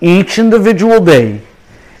 Each individual day,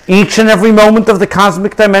 each and every moment of the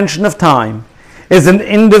cosmic dimension of time is an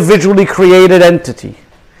individually created entity.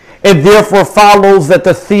 It therefore follows that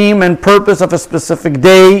the theme and purpose of a specific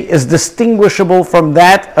day is distinguishable from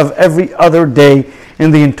that of every other day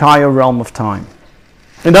in the entire realm of time.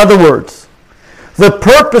 In other words, The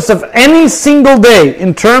purpose of any single day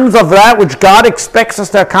in terms of that which God expects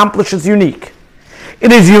us to accomplish is unique.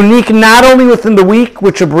 It is unique not only within the week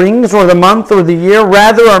which it brings, or the month, or the year.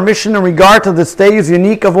 Rather, our mission in regard to this day is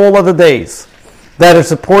unique of all other days that are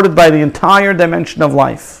supported by the entire dimension of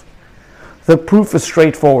life. The proof is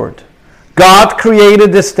straightforward. God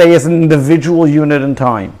created this day as an individual unit in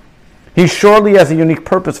time. He surely has a unique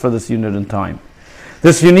purpose for this unit in time.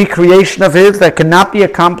 This unique creation of His that cannot be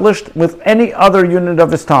accomplished with any other unit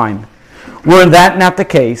of His time. Were that not the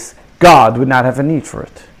case, God would not have a need for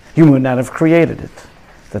it. He would not have created it.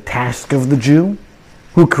 The task of the Jew,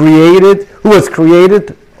 who was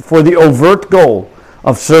created for the overt goal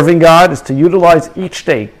of serving God, is to utilize each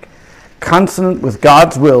day consonant with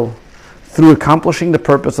God's will through accomplishing the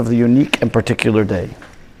purpose of the unique and particular day.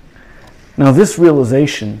 Now, this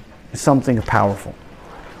realization is something powerful.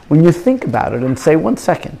 When you think about it and say, 1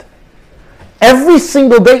 second, every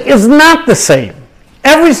single day is not the same.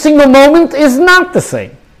 Every single moment is not the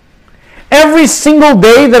same. Every single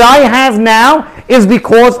day that I have now is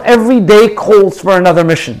because every day calls for another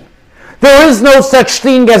mission. There is no such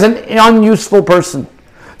thing as an unuseful person.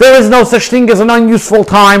 There is no such thing as an unuseful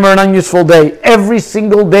time or an unuseful day. Every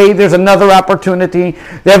single day there's another opportunity.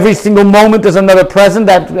 Every single moment is another present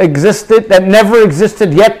that never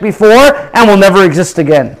existed yet before and will never exist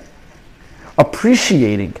again.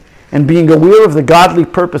 Appreciating and being aware of the godly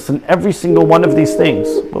purpose in every single one of these things.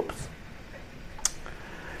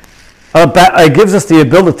 It gives us the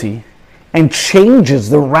ability and changes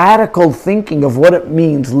the radical thinking of what it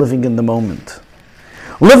means living in the moment.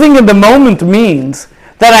 Living in the moment means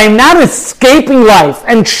that I'm not escaping life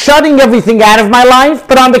and shutting everything out of my life,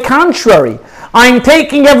 but on the contrary, I'm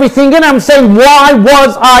taking everything in. I'm saying, why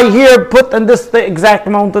was I here put in this exact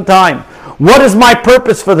moment of time? What is my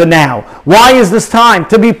purpose for the now? Why is this time?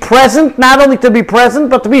 To be present, not only to be present,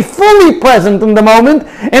 but to be fully present in the moment,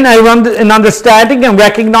 and understanding and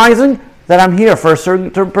recognizing that I'm here for a certain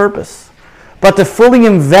purpose. But to fully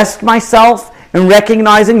invest myself in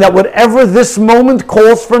recognizing that whatever this moment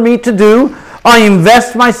calls for me to do, I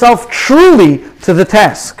invest myself truly to the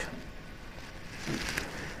task.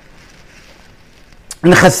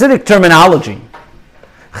 In Hasidic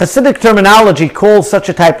terminology calls such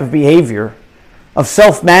a type of behavior of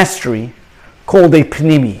self-mastery called a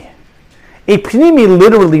pnimi. A pnimi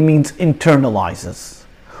literally means internalizes,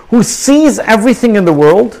 who sees everything in the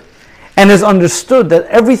world and has understood that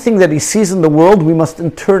everything that he sees in the world we must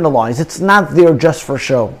internalize. It's not there just for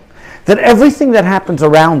show. That everything that happens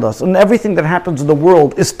around us and everything that happens in the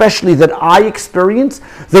world, especially that I experience,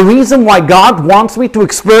 the reason why God wants me to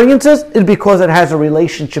experience it is because it has a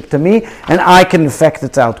relationship to me and I can affect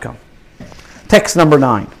its outcome. Text number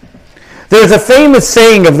 9. There's a famous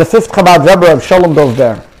saying of the 5th Chabad Rebbe of Shalom Dov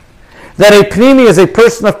Ber, that a pnimi is a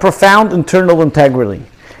person of profound internal integrity,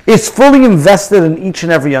 is fully invested in each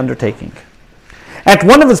and every undertaking. At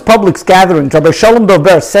one of his public gatherings, Rabbi Shalom Dov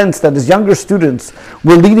Ber sensed that his younger students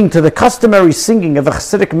were leading to the customary singing of a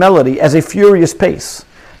Hasidic melody as a furious pace,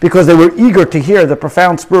 because they were eager to hear the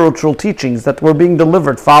profound spiritual teachings that were being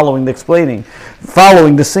delivered following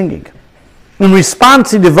the singing. In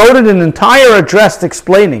response, he devoted an entire address to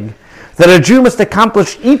explaining that a Jew must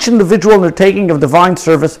accomplish each individual undertaking of divine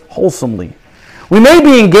service wholesomely. We may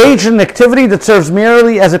be engaged in an activity that serves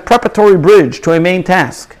merely as a preparatory bridge to a main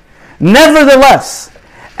task. Nevertheless,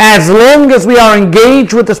 as long as we are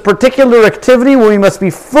engaged with this particular activity, we must be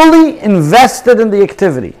fully invested in the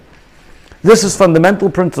activity. This is fundamental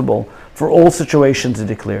principle for all situations, he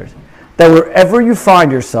declared, that wherever you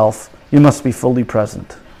find yourself, you must be fully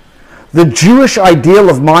present. The Jewish ideal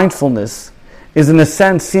of mindfulness is in a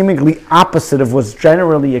sense seemingly opposite of what's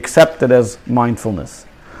generally accepted as mindfulness.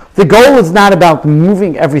 The goal is not about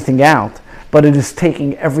moving everything out, but it is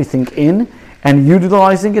taking everything in and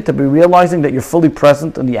utilizing it to be realizing that you're fully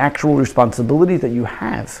present in the actual responsibility that you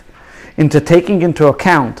have, into taking into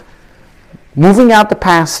account moving out the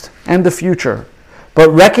past and the future,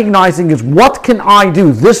 but recognizing is what can I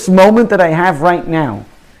do? This moment that I have right now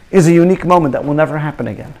is a unique moment that will never happen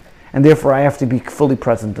again, and therefore I have to be fully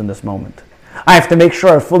present in this moment. I have to make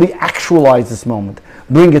sure I fully actualize this moment,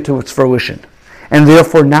 bring it to its fruition, and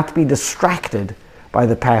therefore not be distracted by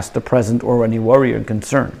the past, the present, or any worry or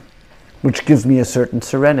concern, which gives me a certain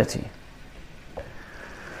serenity.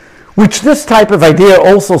 Which this type of idea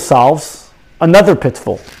also solves another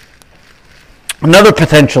pitfall, another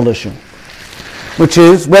potential issue, which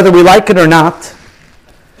is, whether we like it or not,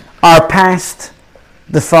 our past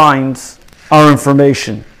defines our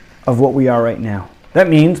information of what we are right now. That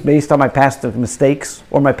means, based on my past mistakes,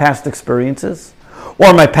 or my past experiences,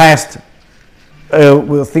 or my past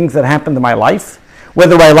things that happened in my life,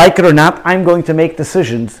 Whether I like it or not, I'm going to make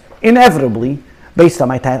decisions inevitably based on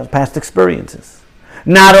my past experiences.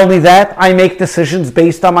 Not only that, I make decisions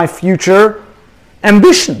based on my future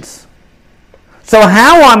ambitions. So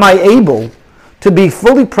how am I able to be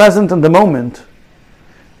fully present in the moment,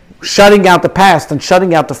 shutting out the past and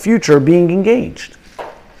shutting out the future, being engaged?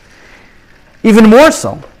 Even more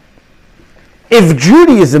so, if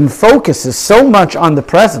Judaism focuses so much on the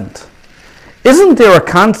present, isn't there a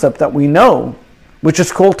concept that we know which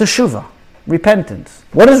is called teshuvah, repentance?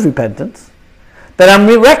 What is repentance? That I'm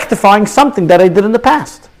rectifying something that I did in the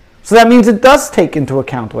past. So that means it does take into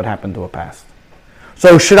account what happened to a past.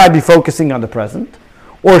 So should I be focusing on the present,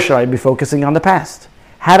 or should I be focusing on the past?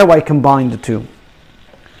 How do I combine the two?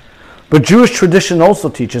 But Jewish tradition also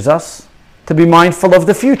teaches us to be mindful of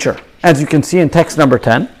the future. As you can see in text number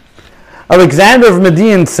 10, Alexander of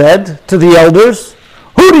Median said to the elders,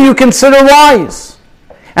 "Who do you consider wise?"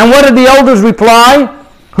 And what did the elders reply?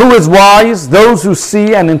 "Who is wise? Those who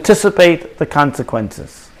see and anticipate the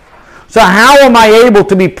consequences." So how am I able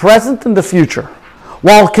to be present in the future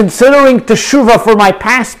while considering teshuvah for my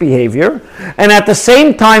past behavior and at the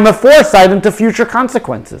same time a foresight into future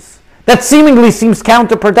consequences? That seemingly seems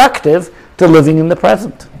counterproductive to living in the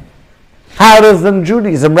present. How does then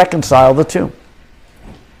Judaism reconcile the two?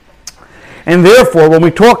 And therefore, when we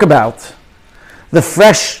talk about the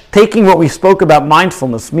fresh, taking what we spoke about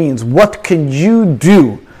mindfulness means, what can you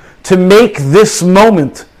do to make this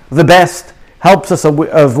moment the best, helps us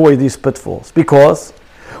avoid these pitfalls. Because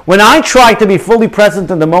when I try to be fully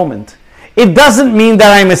present in the moment, it doesn't mean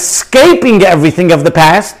that I'm escaping everything of the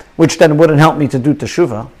past, which then wouldn't help me to do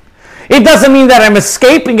teshuvah. It doesn't mean that I'm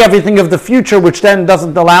escaping everything of the future, which then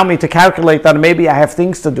doesn't allow me to calculate that maybe I have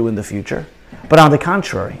things to do in the future. But on the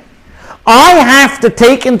contrary, I have to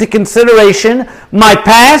take into consideration my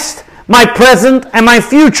past, my present, and my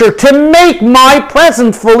future to make my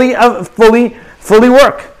present fully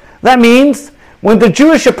work. That means when the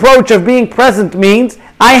Jewish approach of being present means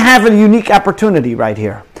I have a unique opportunity right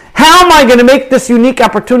here. How am I going to make this unique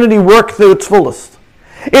opportunity work to its fullest?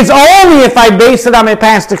 It's only if I base it on my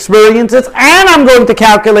past experiences and I'm going to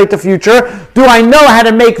calculate the future, do I know how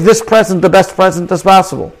to make this present the best present as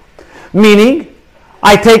possible. Meaning,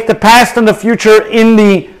 I take the past and the future in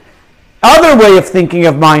the other way of thinking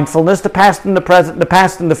of mindfulness. The past and the present, the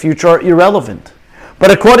past and the future are irrelevant.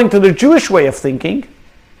 But according to the Jewish way of thinking,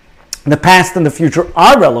 the past and the future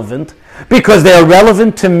are relevant because they are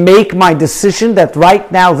relevant to make my decision that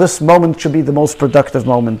right now this moment should be the most productive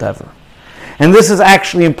moment ever. And this is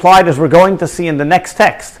actually implied, as we're going to see in the next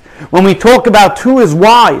text. When we talk about who is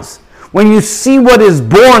wise, when you see what is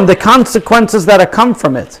born, the consequences that come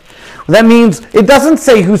from it, that means it doesn't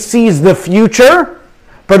say who sees the future,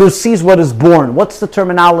 but who sees what is born. What's the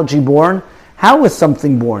terminology born? How is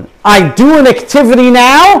something born? I do an activity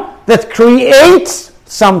now that creates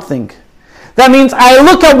something. That means I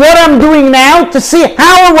look at what I'm doing now to see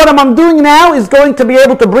how what I'm doing now is going to be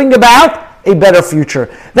able to bring about a better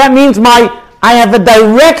future. That means I have a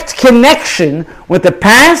direct connection with the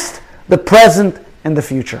past, the present, and the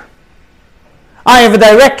future. I have a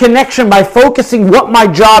direct connection by focusing what my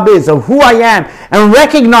job is, of who I am, and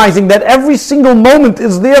recognizing that every single moment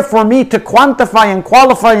is there for me to quantify and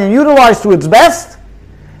qualify and utilize to its best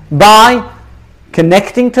by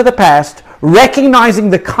connecting to the past, recognizing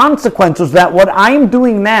the consequences that what I'm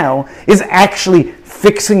doing now is actually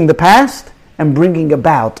fixing the past and bringing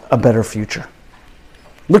about a better future.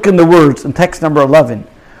 Look in the words in text number 11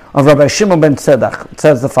 of Rabbi Shimon ben Tzedach. It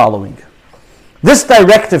says the following. This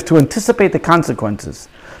directive to anticipate the consequences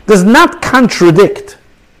does not contradict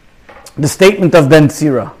the statement of Ben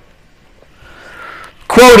Sira,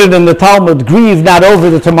 quoted in the Talmud, "Grieve not over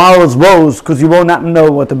the tomorrow's woes, because you will not know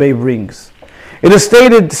what the day brings." It is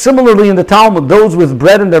stated similarly in the Talmud, "Those with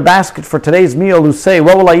bread in their basket for today's meal who say,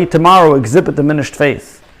 'What will I eat tomorrow?' exhibit diminished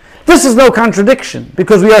faith." This is no contradiction,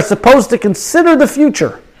 because we are supposed to consider the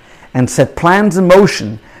future and set plans in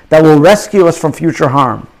motion that will rescue us from future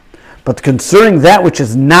harm. But concerning that which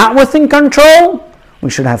is not within control, we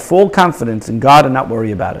should have full confidence in God and not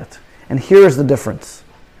worry about it. And here is the difference.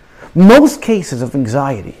 Most cases of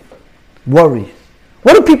anxiety, worry.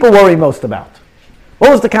 What do people worry most about? What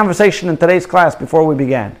was the conversation in today's class before we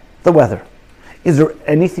began? The weather. Is there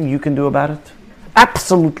anything you can do about it?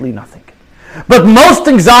 Absolutely nothing. But most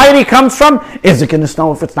anxiety comes from, is it going to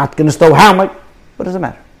snow? If it's not going to snow, how am I? What does it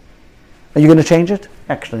matter? Are you going to change it?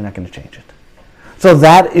 Actually not going to change it. So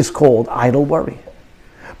that is called idle worry.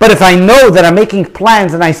 But if I know that I'm making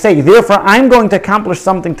plans and I say, therefore I'm going to accomplish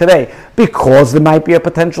something today because there might be a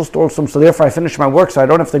potential storm, so therefore I finish my work so I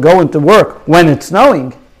don't have to go into work when it's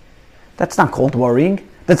snowing, that's not called worrying.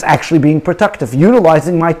 that's actually being productive,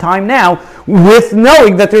 utilizing my time now with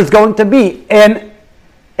knowing that there's going to be a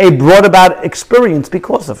brought about experience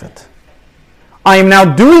because of it. I am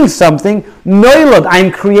now doing something, noilad,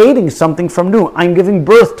 I'm creating something from new. I'm giving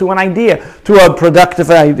birth to an idea, to a productive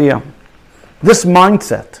idea. This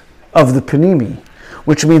mindset of the panimi,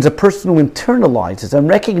 which means a person who internalizes and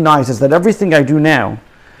recognizes that everything I do now,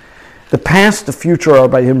 the past, the future are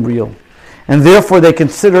by him real. And therefore they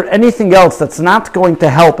consider anything else that's not going to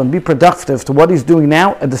help and be productive to what he's doing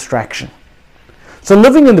now a distraction. So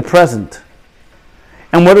living in the present,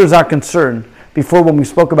 and what is our concern? Before, when we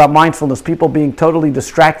spoke about mindfulness, people being totally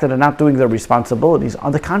distracted and not doing their responsibilities.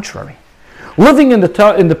 On the contrary, living in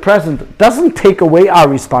the present doesn't take away our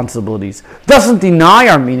responsibilities, doesn't deny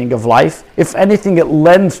our meaning of life. If anything, it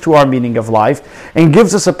lends to our meaning of life and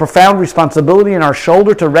gives us a profound responsibility in our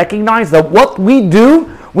shoulder to recognize that what we do,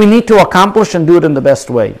 we need to accomplish and do it in the best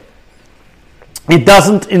way. It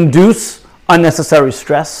doesn't induce unnecessary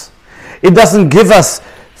stress. It doesn't give us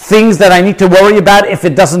things that I need to worry about if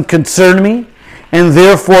it doesn't concern me. And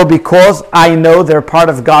therefore, because I know they're part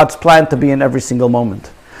of God's plan to be in every single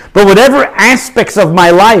moment. But whatever aspects of my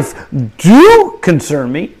life do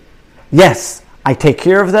concern me, yes, I take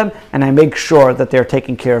care of them and I make sure that they're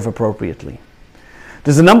taken care of appropriately.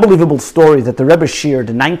 There's an unbelievable story that the Rebbe shared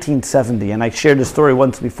in 1970, and I shared the story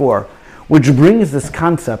once before, which brings this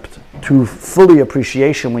concept to fully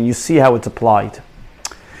appreciation when you see how it's applied.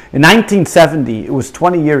 In 1970, it was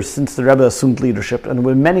 20 years since the Rebbe assumed leadership, and there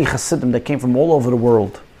were many Hasidim that came from all over the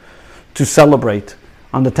world to celebrate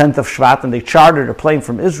on the 10th of Shvat, and they chartered a plane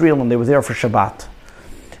from Israel, and they were there for Shabbat.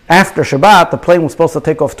 After Shabbat, the plane was supposed to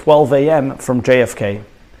take off 12 a.m. from JFK.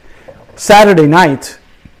 Saturday night,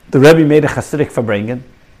 the Rebbe made a Hasidic Farbrengen,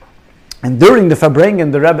 and during the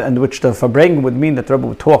Farbrengen, the Rebbe, in which the Farbrengen would mean that the Rebbe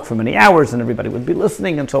would talk for many hours, and everybody would be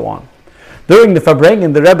listening, and so on. During the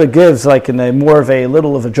Farbrengen, the Rebbe gives, like in a more of a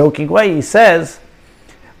little of a joking way, he says,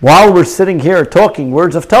 while we're sitting here talking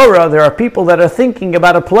words of Torah, there are people that are thinking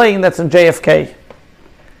about a plane that's in JFK.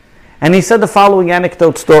 And he said the following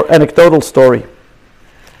anecdotal story,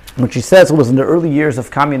 which he says was in the early years of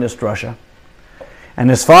communist Russia. And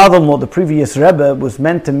his father-in-law, the previous Rebbe, was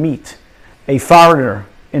meant to meet a foreigner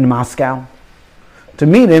in Moscow, to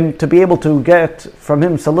meet him, to be able to get from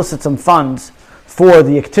him, solicit some funds for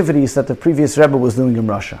the activities that the previous Rebbe was doing in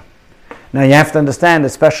Russia. Now you have to understand,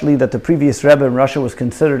 especially that the previous Rebbe in Russia was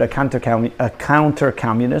considered a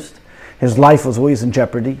counter-communist. His life was always in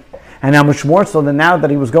jeopardy. And how much more so than now that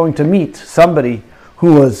he was going to meet somebody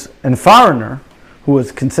who was a foreigner, who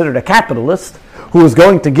was considered a capitalist, who was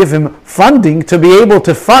going to give him funding to be able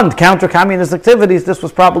to fund counter-communist activities. This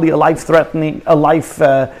was probably a life-threatening, a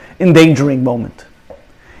life-endangering moment.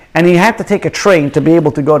 And he had to take a train to be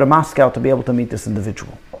able to go to Moscow to be able to meet this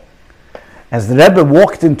individual. As the Rebbe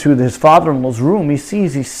walked into his father-in-law's room, he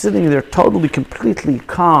sees he's sitting there totally, completely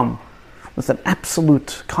calm, with an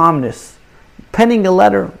absolute calmness, penning a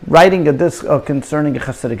letter, writing concerning a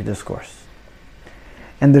Hasidic discourse.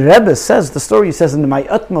 And the Rebbe says, the story says, in my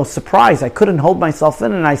utmost surprise, I couldn't hold myself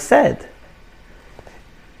in, and I said,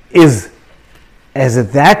 Is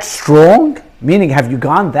it that strong? Meaning, have you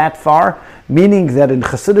gone that far? Meaning that in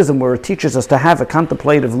Hasidism, where it teaches us to have a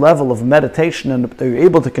contemplative level of meditation and you're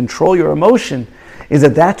able to control your emotion, is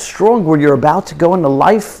it that strong where you're about to go on a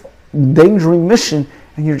life-endangering mission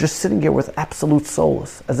and you're just sitting here with absolute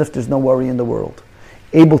solace, as if there's no worry in the world,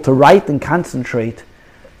 able to write and concentrate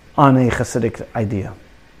on a Hasidic idea?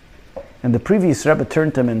 And the previous Rebbe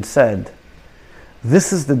turned to him and said,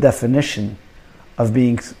 this is the definition of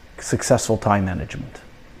being successful time management.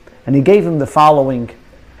 And he gave him the following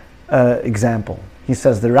example. He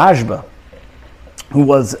says the Rashba, who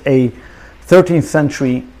was a 13th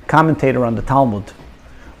century commentator on the Talmud,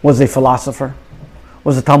 was a philosopher,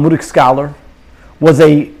 was a Talmudic scholar, was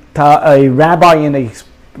a rabbi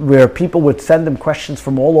where people would send him questions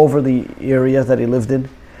from all over the area that he lived in,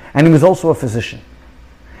 and he was also a physician.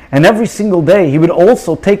 And every single day he would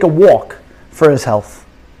also take a walk for his health.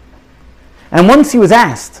 And once he was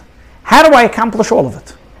asked, how do I accomplish all of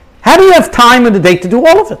it? How do you have time in the day to do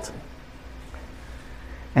all of it?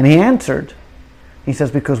 And he answered, he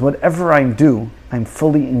says, because whatever I do, I'm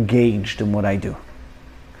fully engaged in what I do.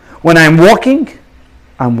 When I'm walking,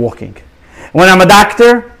 I'm walking. When I'm a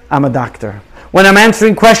doctor, I'm a doctor. When I'm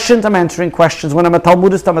answering questions, I'm answering questions. When I'm a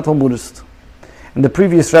Talmudist, I'm a Talmudist. And the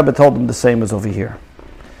previous Rebbe told him the same as over here.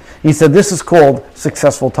 He said, this is called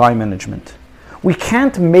successful time management. We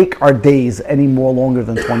can't make our days any more longer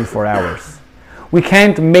than 24 hours. We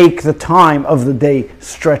can't make the time of the day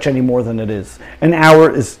stretch any more than it is.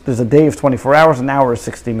 There's a day of 24 hours, an hour is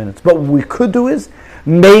 60 minutes. But what we could do is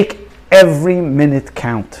make every minute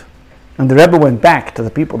count. And the Rebbe went back to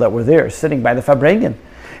the people that were there sitting by the Farbrengen.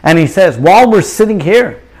 And he says, while we're sitting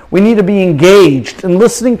here, we need to be engaged in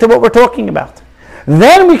listening to what we're talking about.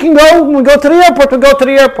 Then we can go, when we go to the airport, we'll go to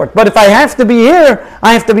the airport. But if I have to be here,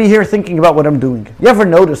 I have to be here thinking about what I'm doing. You ever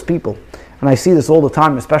notice people, and I see this all the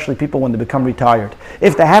time, especially people when they become retired,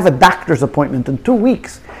 if they have a doctor's appointment in 2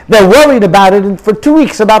 weeks, they're worried about it for 2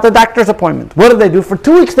 weeks about the doctor's appointment. What do? For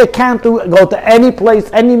 2 weeks they can't go to any place,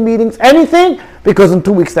 any meetings, anything, because in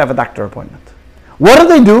 2 weeks they have a doctor appointment. What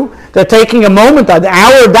do? They're taking a moment, an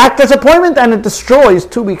hour doctor's appointment, and it destroys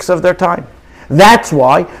 2 weeks of their time. That's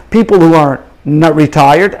why people who are not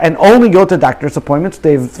retired and only go to doctor's appointments,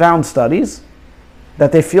 they've found studies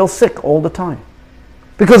that they feel sick all the time.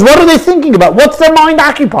 Because what are they thinking about? What's their mind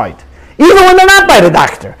occupied? Even when they're not by the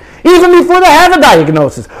doctor. Even before they have a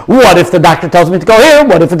diagnosis. What if the doctor tells me to go here?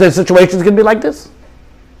 What if the situation is going to be like this?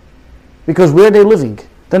 Because where are they living?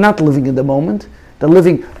 They're not living in the moment. They're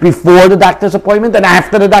living before the doctor's appointment and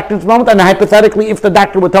after the doctor's moment, and hypothetically if the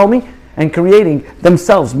doctor would tell me, and creating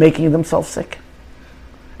themselves, making themselves sick.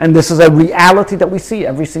 And this is a reality that we see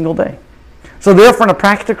every single day. So therefore, on a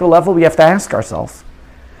practical level, we have to ask ourselves,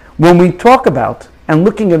 when we talk about and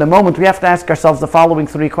looking in a moment, we have to ask ourselves the following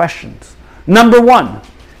 3 questions. Number 1,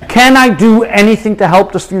 can I do anything to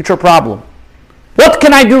help this future problem? What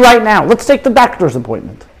can I do right now? Let's take the doctor's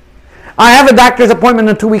appointment. I have a doctor's appointment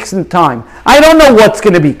in 2 weeks in time. I don't know what's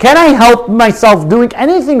going to be. Can I help myself doing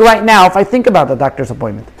anything right now if I think about the doctor's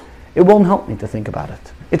appointment? It won't help me to think about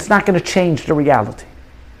it. It's not going to change the reality.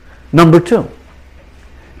 Number 2,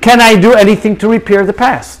 can I do anything to repair the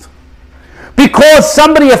past? Because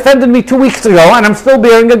somebody offended me 2 weeks ago and I'm still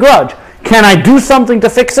bearing a grudge, can I do something to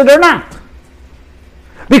fix it or not?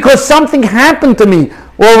 Because something happened to me,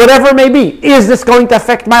 or whatever it may be, is this going to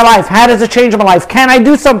affect my life? How does it change my life? Can I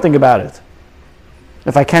do something about it?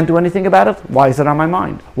 If I can't do anything about it, why is it on my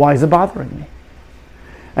mind? Why is it bothering me?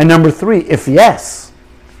 And number 3, if yes,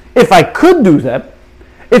 if I could do that,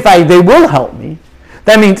 they will help me,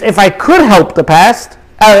 that means if I could help the past,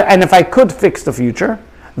 and if I could fix the future,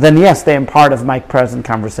 then yes, they are part of my present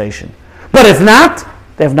conversation. But if not,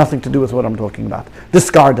 they have nothing to do with what I'm talking about.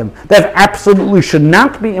 Discard them. They absolutely should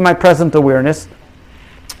not be in my present awareness,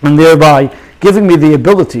 and thereby giving me the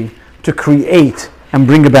ability to create and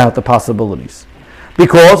bring about the possibilities.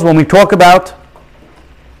 Because when we talk about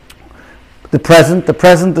the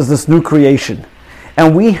present is this new creation.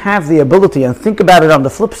 And we have the ability, and think about it on the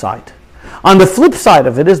flip side. On the flip side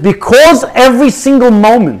of it is because every single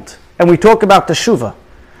moment, and we talk about teshuvah.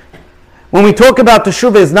 When we talk about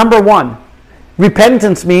teshuvah is number 1,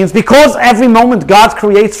 repentance means because every moment God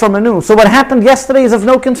creates from anew. So what happened yesterday is of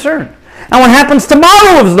no concern. And what happens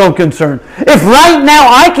tomorrow is no concern. If right now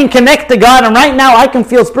I can connect to God and right now I can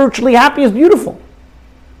feel spiritually happy, is beautiful.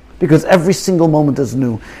 Because every single moment is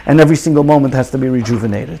new and every single moment has to be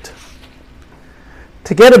rejuvenated.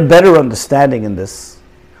 To get a better understanding in this,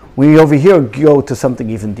 we over here go to something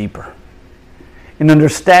even deeper. In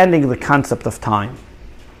understanding the concept of time.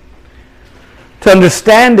 To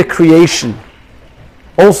understand the creation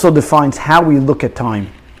also defines how we look at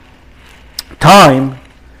time. Time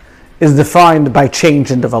is defined by change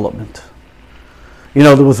and development. You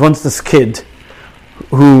know, there was once this kid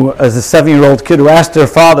who, as a 7-year-old kid, who asked her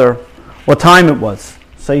father what time it was.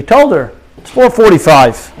 So he told her, it's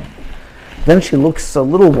 4:45. Then she looks a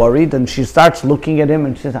little worried and she starts looking at him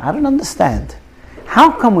and she says, I don't understand. How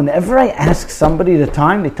come whenever I ask somebody the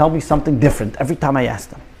time, they tell me something different every time I ask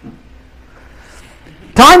them?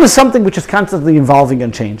 Time is something which is constantly evolving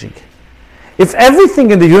and changing. If everything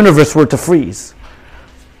in the universe were to freeze,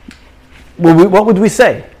 what would we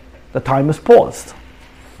say? The time is paused.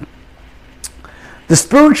 The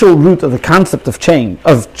spiritual root of the concept of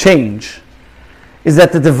change is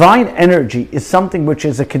that the divine energy is something which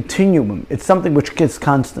is a continuum. It's something which is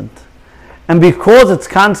constant. And because it's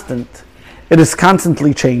constant, it is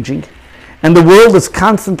constantly changing. And the world is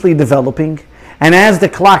constantly developing. And as the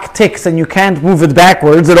clock ticks and you can't move it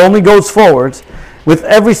backwards, it only goes forwards. With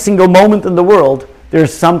every single moment in the world,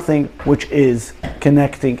 there's something which is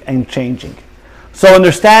connecting and changing. So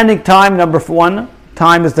understanding time, number 1,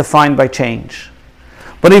 time is defined by change.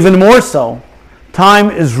 But even more so,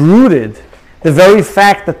 time is rooted. The very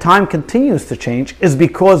fact that time continues to change is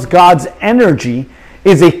because God's energy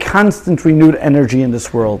is a constant renewed energy in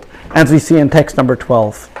this world, as we see in text number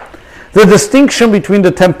 12. The distinction between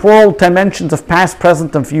the temporal dimensions of past,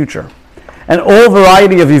 present, and future, and all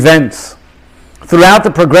variety of events throughout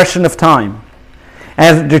the progression of time,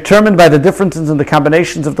 as determined by the differences in the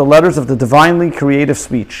combinations of the letters of the divinely creative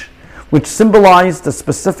speech, which symbolize the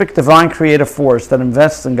specific divine creative force that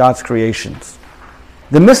invests in God's creations.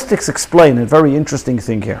 The mystics explain a very interesting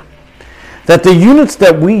thing here, that the units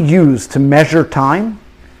that we use to measure time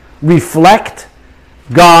reflect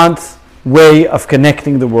God's way of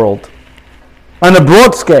connecting the world. On a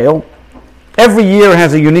broad scale, every year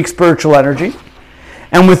has a unique spiritual energy,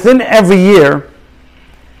 and within every year,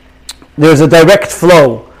 there's a direct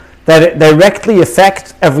flow that directly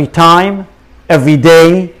affects every time, every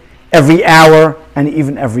day, every hour, and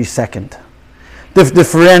even every second. The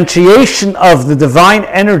differentiation of the divine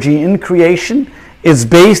energy in creation is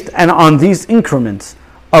based on these increments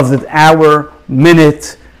of the hour,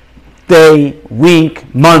 minute, day,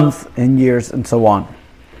 week, month, and years, and so on.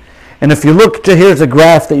 And if you look, here's a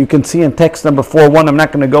graph that you can see in text number 4.1. I'm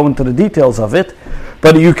not going to go into the details of it,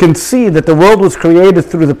 but you can see that the world was created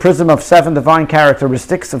through the prism of 7 divine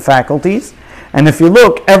characteristics and faculties. And if you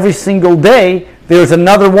look, every single day, there's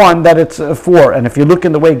another one that it's for. And if you look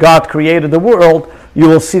in the way God created the world, you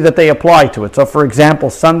will see that they apply to it. So, for example,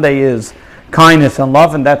 Sunday is kindness and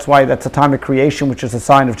love, and that's why that's a time of creation, which is a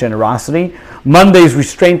sign of generosity. Monday is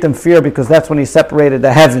restraint and fear, because that's when he separated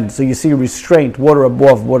the heavens. So you see restraint, water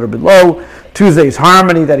above, water below. Tuesday is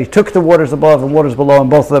harmony, that he took the waters above and waters below, and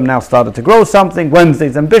both of them now started to grow something.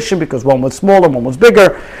 Wednesday's ambition, because one was smaller, one was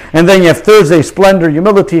bigger. And then you have Thursday, splendor,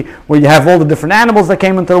 humility, where you have all the different animals that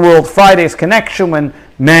came into the world. Friday's connection, when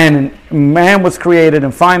man was created.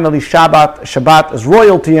 And finally, Shabbat is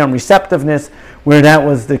royalty and receptiveness, where that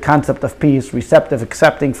was the concept of peace, receptive,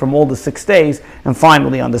 accepting from all the 6 days, and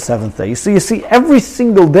finally on the 7th day. So you see, every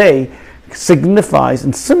single day signifies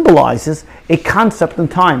and symbolizes a concept in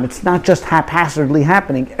time. It's not just haphazardly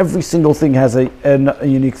happening. Every single thing has a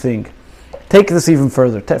unique thing. Take this even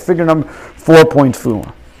further. Figure number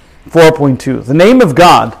 4.2. The name of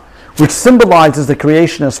God, which symbolizes the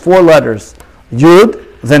creation, has 4 letters: Yud,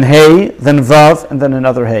 then Hey, then Vav, and then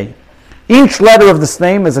another Hey. Each letter of this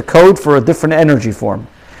name is a code for a different energy form.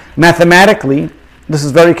 Mathematically, this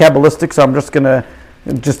is very Kabbalistic, so I'm just going to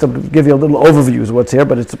give you a little overview of what's here,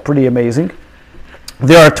 but it's pretty amazing.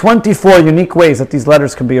 There are 24 unique ways that these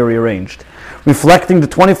letters can be rearranged, reflecting the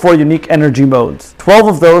 24 unique energy modes. 12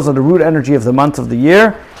 of those are the root energy of the months of the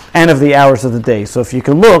year and of the hours of the day. So if you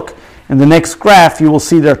can look in the next graph, you will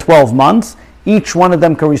see there are 12 months. Each one of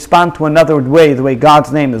them correspond to another way, the way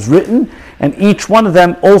God's name is written, and each one of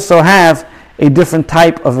them also have a different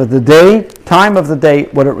type of the day, time of the day,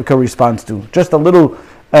 what it corresponds to. Just a little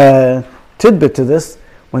tidbit to this: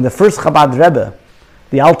 when the first Chabad Rebbe,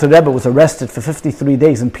 the Alter Rebbe, was arrested for 53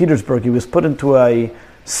 days in Petersburg, he was put into a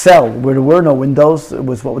cell where there were no windows. It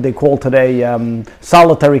was what they call today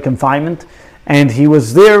solitary confinement, and he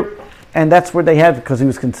was there, and that's where they had, because he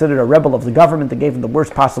was considered a rebel of the government, they gave him the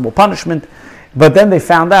worst possible punishment. But then they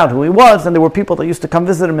found out who he was, and there were people that used to come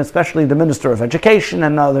visit him, especially the Minister of Education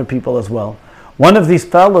and other people as well. One of these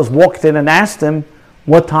fellows walked in and asked him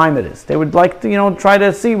what time it is. They would like to, try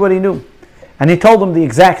to see what he knew. And he told them the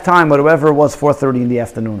exact time, whatever it was, 4:30 in the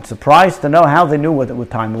afternoon. Surprised to know how they knew what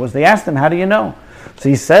time it was. They asked him, how do you know? So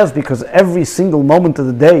he says, because every single moment of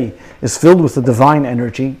the day is filled with the divine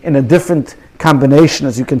energy in a different combination,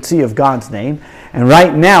 as you can see, of God's name. And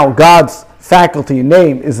right now, God's faculty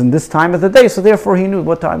name is in this time of the day, so therefore he knew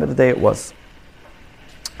what time of the day it was.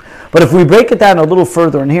 But if we break it down a little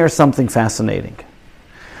further, and here's something fascinating.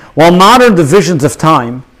 While modern divisions of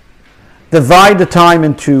time divide the time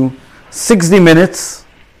into 60 minutes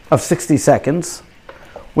of 60 seconds,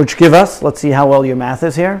 which give us, let's see how well your math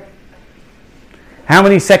is here. How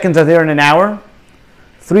many seconds are there in an hour?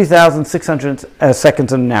 3,600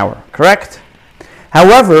 seconds in an hour, correct?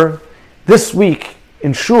 However, this week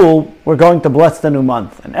in Shul, we're going to bless the new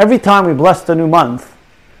month. And every time we bless the new month,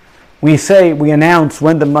 we announce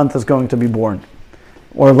when the month is going to be born,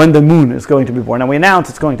 or when the moon is going to be born. And we announce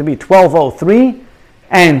it's going to be 12:03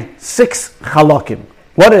 and 6 Chalakim.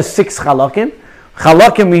 What is 6 Chalakim?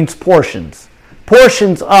 Chalakim means portions.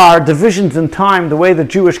 Portions are divisions in time, the way the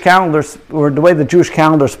Jewish calendar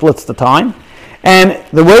splits the time. And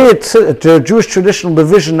the way the Jewish traditional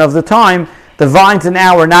division of the time divides an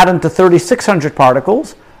hour not into 3,600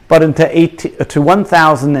 particles, but into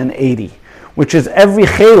 1,080, which is every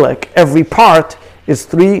chelek, every part, is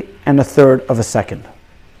 3 1/3 of a second.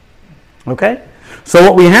 Okay? So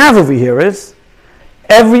what we have over here is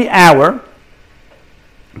every hour,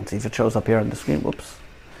 let's see if it shows up here on the screen, whoops.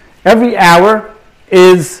 Every hour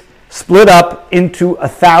is split up into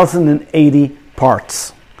 1,080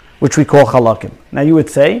 parts, which we call chalakim. Now you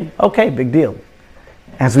would say, okay, big deal.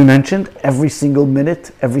 As we mentioned, every single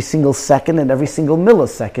minute, every single second, and every single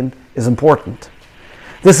millisecond is important.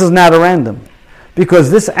 This is not a random,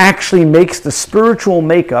 because this actually makes the spiritual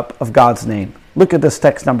makeup of God's name. Look at this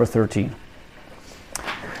text number 13.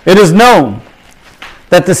 It is known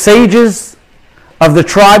that the sages of the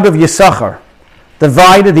tribe of Yisachar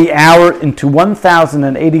divided the hour into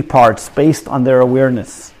 1,080 parts based on their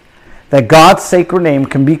awareness that God's sacred name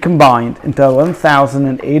can be combined into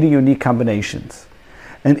 1,080 unique combinations.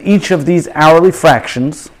 In each of these hourly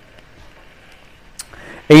fractions,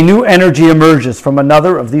 a new energy emerges from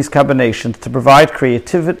another of these combinations to provide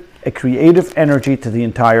a creative energy to the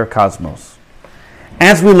entire cosmos.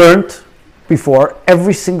 As we learned before,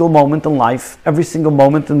 every single moment in life, every single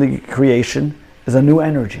moment in the creation is a new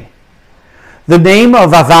energy. The name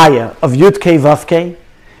of Avaya, of Yud-Kei Vav-Kei,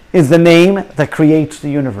 is the name that creates the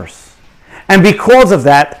universe. And because of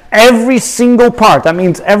that, every single part, that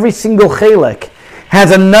means every single chelek,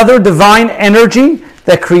 has another divine energy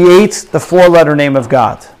that creates the four-letter name of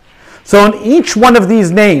God. So in each one of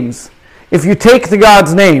these names, if you take the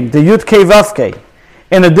God's name, the Yud-Kei Vav-Kei,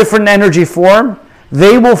 in a different energy form,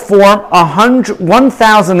 they will form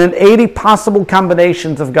 1,080 possible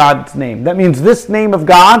combinations of God's name. That means this name of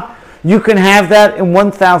God, you can have that in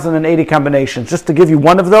 1,080 combinations. Just to give you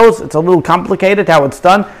one of those, it's a little complicated how it's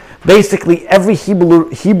done. Basically, every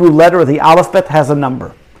Hebrew letter of the alphabet has a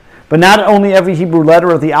number. But not only every Hebrew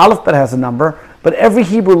letter of the alphabet has a number, but every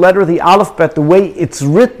Hebrew letter of the alphabet, the way it's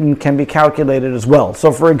written, can be calculated as well.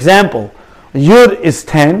 So for example, Yud is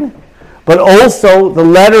 10, but also the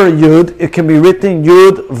letter Yud, it can be written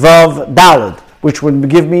Yud, Vav, Daled, which would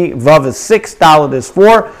give me, Vav is 6, Daled is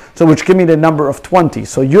 4, so which give me the number of 20.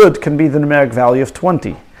 So Yud can be the numeric value of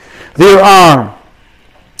 20. There are,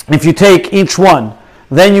 if you take each one,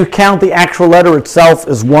 then you count the actual letter itself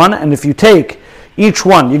as 1, and if you take each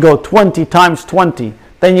one, you go 20 times 20,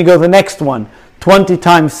 then you go the next one, 20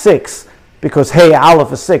 times 6, because Hey,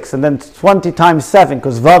 Aleph is 6, and then 20 times 7,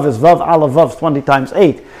 because Vav is Vav, Aleph, Vav, 20 times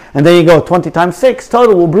 8, and then you go 20 times 6,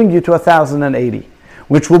 total will bring you to 1,080,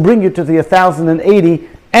 which will bring you to the 1,080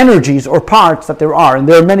 energies or parts that there are. And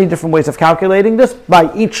there are many different ways of calculating this,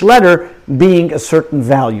 by each letter being a certain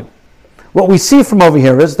value. What we see from over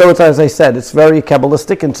here is, though it's, as I said, it's very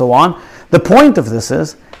Kabbalistic and so on, the point of this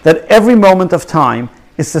is that every moment of time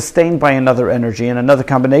is sustained by another energy and another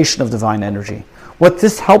combination of divine energy. What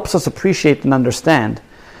this helps us appreciate and understand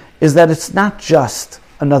is that it's not just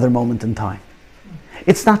another moment in time.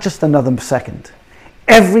 It's not just another second.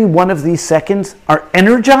 Every one of these seconds are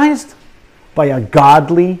energized by a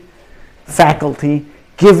godly faculty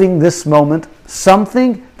giving this moment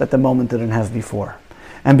something that the moment didn't have before.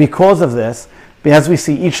 And because of this, as we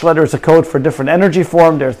see, each letter is a code for a different energy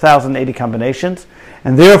form. There are 1,080 combinations.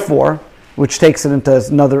 And therefore, which takes it into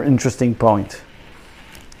another interesting point.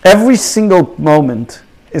 Every single moment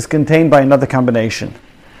is contained by another combination.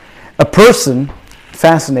 A person,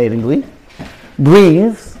 fascinatingly,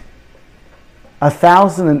 breathes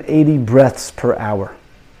 1,080 breaths per hour.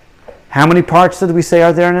 How many parts did we say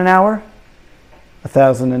are there in an hour?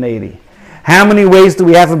 1,080. How many ways do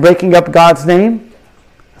we have of breaking up God's name?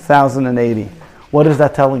 1,080. What is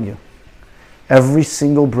that telling you? Every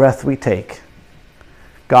single breath we take,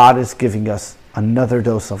 God is giving us another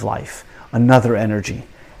dose of life, another energy.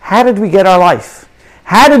 How did we get our life?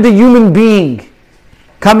 How did the human being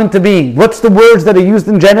come into being? What's the words that are used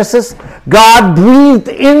in Genesis? God breathed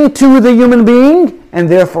into the human being, and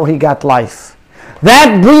therefore he got life.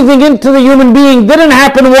 That breathing into the human being didn't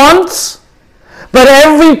happen once, but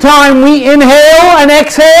every time we inhale and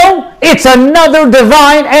exhale, it's another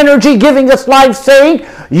divine energy giving us life, saying,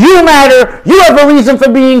 you matter, you have a reason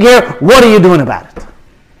for being here, what are you doing about it?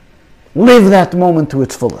 Live that moment to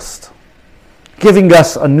its fullest, giving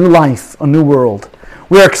us a new life, a new world.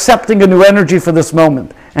 We're accepting a new energy for this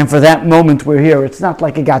moment, and for that moment we're here. It's not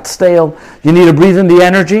like it got stale. You need to breathe in the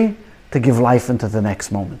energy to give life into the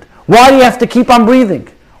next moment. Why do you have to keep on breathing?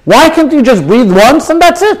 Why can't you just breathe once and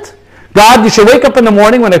that's it? God, you should wake up in the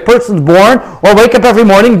morning when a person's born, or wake up every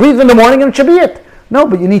morning, breathe in the morning, and it should be it. No,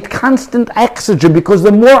 but you need constant oxygen, because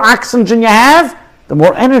the more oxygen you have, the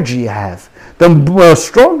more energy you have, the more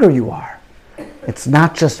stronger you are. It's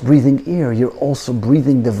not just breathing air, you're also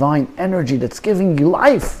breathing divine energy that's giving you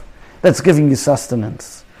life, that's giving you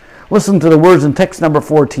sustenance. Listen to the words in text number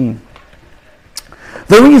 14.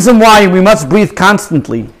 The reason why we must breathe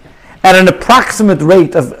constantly at an approximate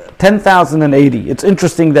rate of 10,080. It's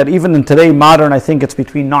interesting that even in today, modern, I think it's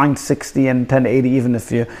between 960 and 1080, even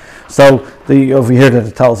if you, over here that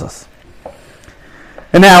it tells us.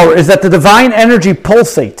 An hour is that the divine energy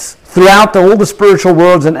pulsates throughout all the spiritual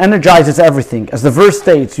worlds and energizes everything. As the verse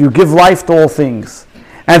states, you give life to all things.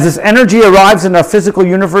 As this energy arrives in our physical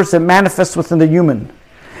universe, it manifests within the human,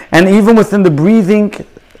 and even within the breathing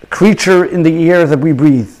creature in the air that we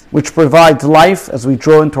breathe, which provides life as we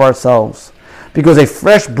draw into ourselves, because a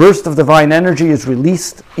fresh burst of divine energy is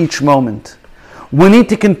released each moment. We need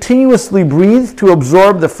to continuously breathe to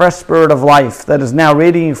absorb the fresh spirit of life that is now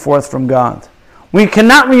radiating forth from God. We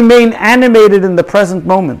cannot remain animated in the present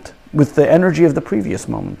moment with the energy of the previous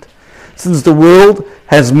moment, since the world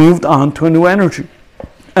has moved on to a new energy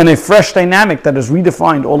and a fresh dynamic that has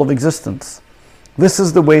redefined all of existence. This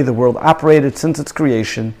is the way the world operated since its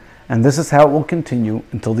creation, and this is how it will continue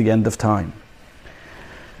until the end of time.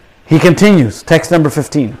 He continues, text number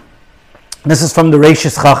 15. This is from the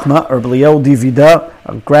Reishis Chachma, Erbliel Divida,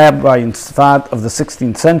 a rabbi in Sfat of the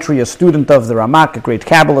 16th century, a student of the Ramak, a great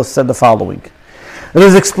Kabbalist, said the following. It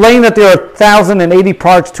is explained that there are 1,080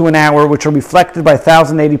 parts to an hour, which are reflected by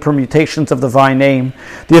 1,080 permutations of the divine name.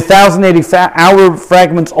 The 1,080 hour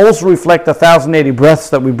fragments also reflect 1,080 breaths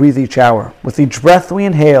that we breathe each hour. With each breath we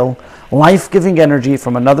inhale life-giving energy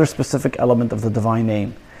from another specific element of the divine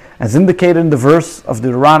name. As indicated in the verse of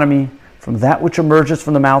Deuteronomy, from that which emerges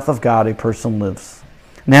from the mouth of God, a person lives.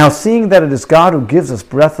 Now, seeing that it is God who gives us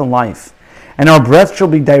breath and life, and our breath shall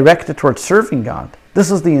be directed towards serving God,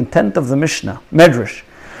 this is the intent of the Mishnah, Medrash,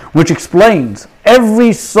 which explains,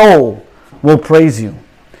 every soul will praise you.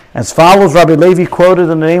 As follows, Rabbi Levi quoted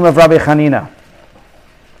in the name of Rabbi Hanina,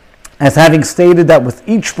 as having stated that with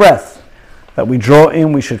each breath that we draw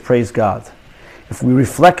in, we should praise God. If we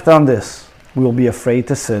reflect on this, we will be afraid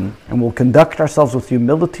to sin, and will conduct ourselves with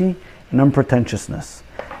humility and unpretentiousness.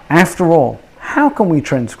 After all, how can we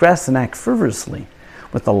transgress and act frivolously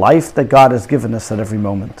with the life that God has given us at every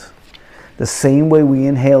moment? The same way we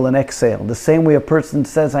inhale and exhale, the same way a person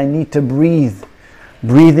says, I need to breathe.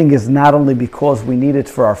 Breathing is not only because we need it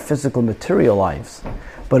for our physical material lives,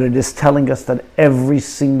 but it is telling us that every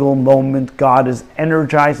single moment God is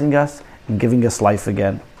energizing us and giving us life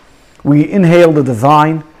again. We inhale the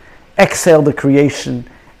divine, exhale the creation,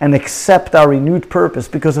 and accept our renewed purpose,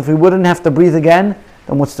 because if we wouldn't have to breathe again,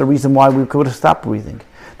 then what's the reason why we could have stopped breathing?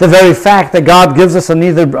 The very fact that God gives us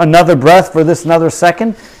another breath for this another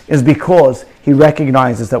second is because He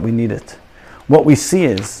recognizes that we need it. What we see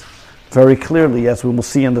is, very clearly, as we will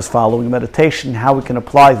see in this following meditation, how we can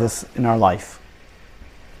apply this in our life.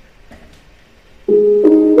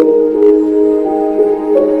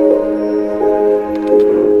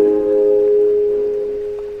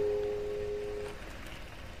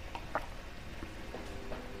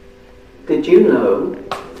 Did you know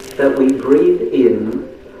that we breathe in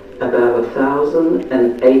about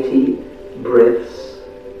 1,080 breaths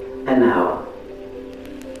an hour?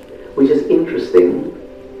 Which is interesting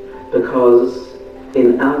because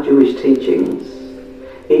in our Jewish teachings,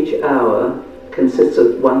 each hour consists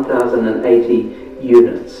of 1,080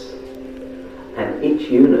 units, and each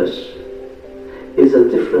unit is a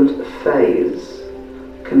different phase,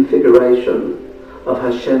 configuration of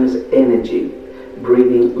Hashem's energy,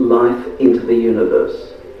 breathing life into the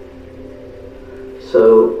universe.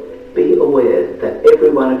 So be aware that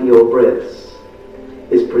every one of your breaths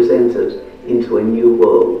is presented into a new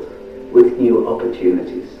world with new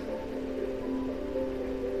opportunities.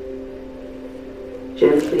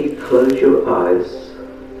 Gently close your eyes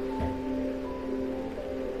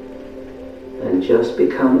and just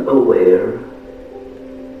become aware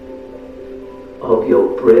of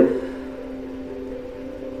your breath,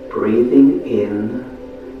 breathing in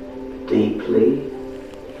deeply,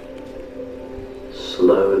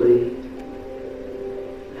 slowly,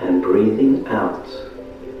 and breathing out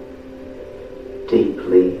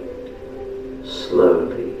deeply,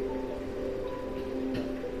 slowly.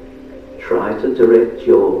 Try to direct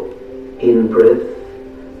your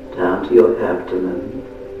in-breath down to your abdomen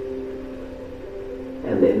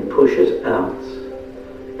and then push it out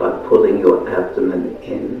by pulling your abdomen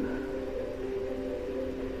in.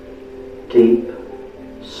 Deep,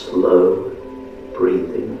 slow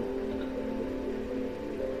breathing.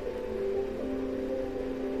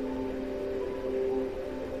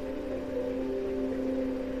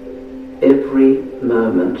 Every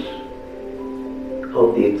moment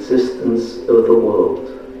of the existence of the world,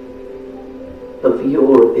 of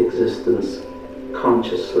your existence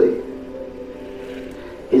consciously,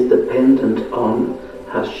 is dependent on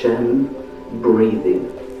Hashem breathing.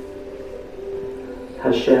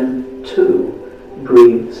 Hashem too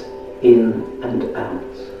breathes in and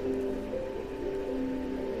out.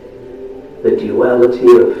 The duality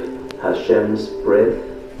of Hashem's breath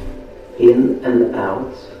in and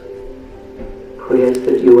out creates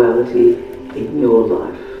the duality in your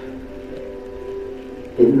life,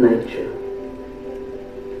 in nature.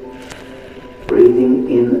 Breathing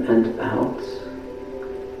in and out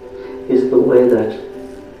is the way that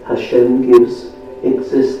Hashem gives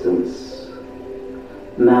existence,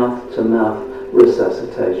 mouth-to-mouth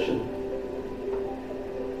resuscitation.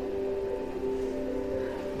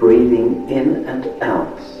 breathing in and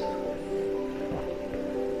out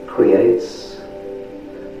creates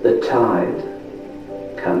the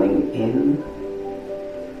tide coming in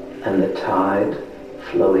and the tide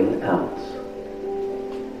flowing out.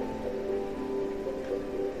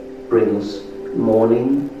 Brings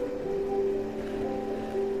morning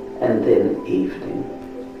and then evening.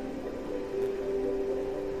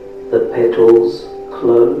 The petals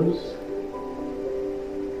close,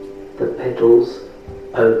 the petals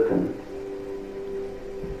open.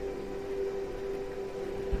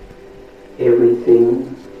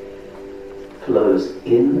 Everything flows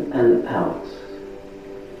in and out,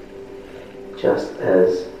 just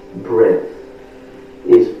as breath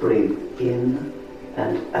is breathed in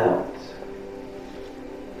and out.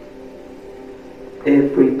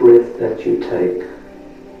 Every breath that you take,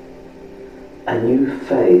 a new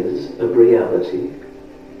phase of reality,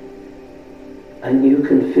 a new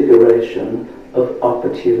configuration of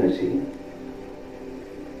opportunity.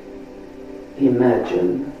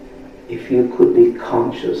 Imagine if you could be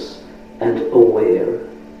conscious and aware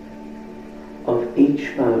of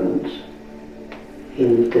each moment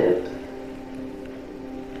in depth,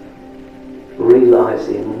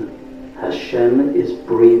 realizing Hashem is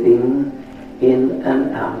breathing in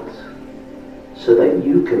and out so that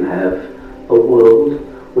you can have a world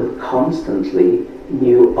with constantly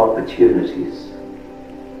new opportunities.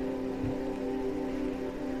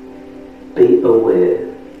 Be aware.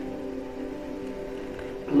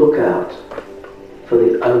 Look out for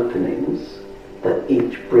the openings that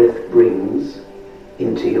each breath brings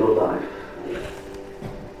into your life.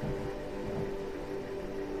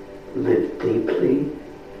 Live deeply,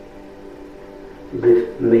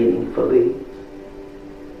 live meaningfully,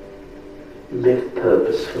 live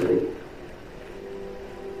purposefully,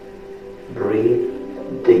 breathe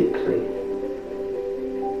deeply.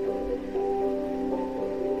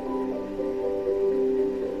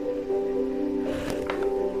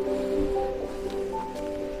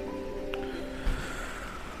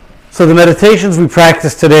 So the meditations we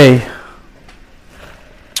practice today,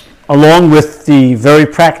 along with the very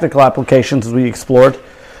practical applications we explored,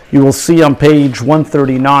 you will see on page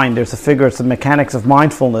 139, there's a figure, it's the mechanics of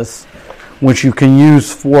mindfulness, which you can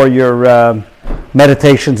use for your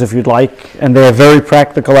meditations if you'd like. And they are very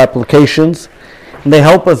practical applications. And they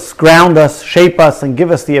help us, ground us, shape us, and give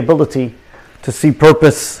us the ability to see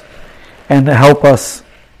purpose and to help us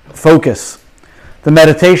focus. The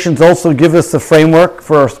meditations also give us the framework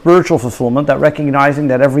for our spiritual fulfillment, that recognizing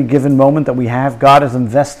that every given moment that we have, God is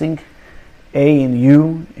investing in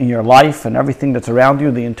you, in your life, and everything that's around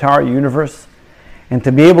you, the entire universe. And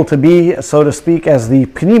to be able to be, so to speak, as the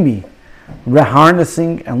Pnimi,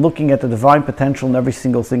 harnessing and looking at the divine potential in every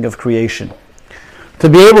single thing of creation. To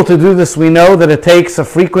be able to do this, we know that it takes a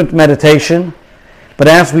frequent meditation, but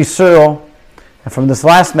as we saw from this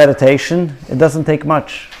last meditation, it doesn't take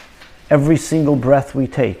much. Every single breath we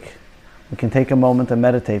take, we can take a moment and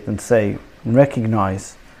meditate and say, and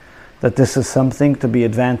recognize that this is something to be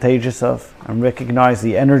advantageous of, and recognize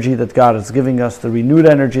the energy that God is giving us, the renewed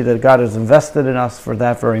energy that God has invested in us for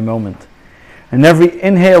that very moment. And every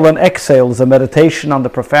inhale and exhale is a meditation on the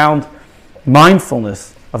profound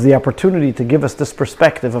mindfulness of the opportunity to give us this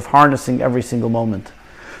perspective of harnessing every single moment.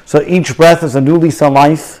 So each breath is a new lease on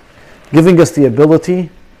life, giving us the ability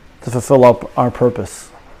to fulfill our purpose.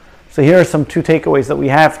 So here are some 2 takeaways that we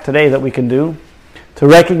have today that we can do. To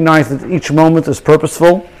recognize that each moment is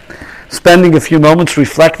purposeful, spending a few moments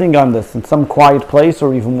reflecting on this in some quiet place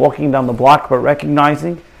or even walking down the block, but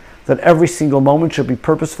recognizing that every single moment should be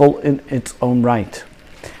purposeful in its own right.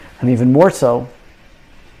 And even more so,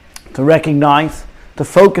 to recognize, to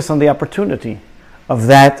focus on the opportunity of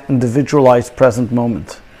that individualized present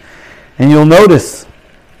moment. And you'll notice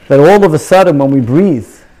that all of a sudden when we breathe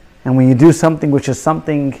and when you do something which is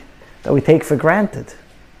something that we take for granted,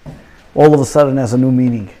 all of a sudden has a new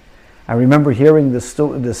meaning. I remember hearing this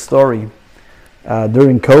story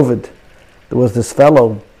during COVID. There was this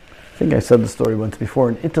fellow, I think I said the story once before,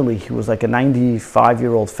 in Italy. He was like a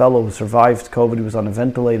 95-year-old fellow who survived COVID. He was on a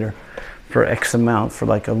ventilator for X amount, for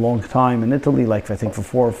like a long time in Italy, like I think for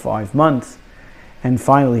 4 or 5 months. And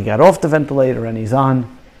finally he got off the ventilator and he's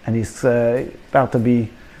on, and he's about to be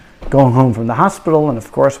going home from the hospital. And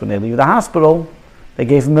of course, when they leave the hospital, they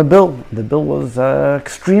gave him a bill. The bill was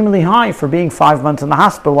extremely high for being 5 months in the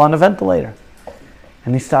hospital on a ventilator.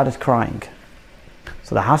 And he started crying.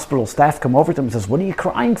 So the hospital staff come over to him and says, "What are you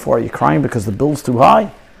crying for? Are you crying because the bill's too high?"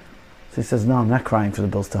 So he says, "No, I'm not crying for the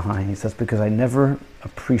bill's too high." He says, "Because I never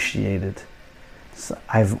appreciated.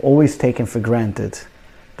 I've always taken for granted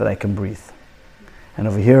that I can breathe. And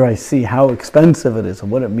over here I see how expensive it is and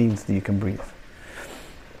what it means that you can breathe."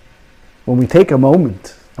 when we take a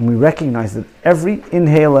moment and we recognize that every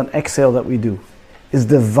inhale and exhale that we do is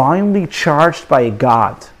divinely charged by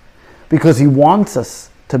God, because He wants us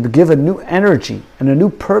to give a new energy and a new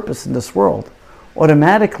purpose in this world,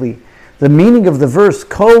 automatically the meaning of the verse,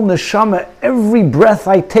 Kol Neshama, every breath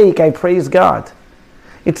I take, I praise God.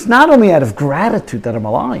 It's not only out of gratitude that I'm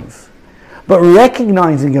alive, but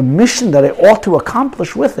recognizing a mission that I ought to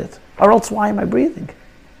accomplish with it, or else why am I breathing?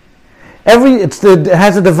 It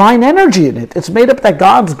has a divine energy in it. It's made up that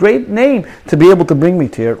God's great name to be able to bring me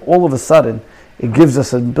to here. All of a sudden, it gives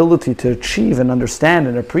us an ability to achieve and understand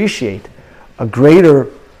and appreciate a greater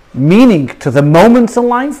meaning to the moments in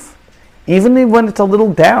life, even when it's a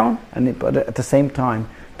little down, but at the same time,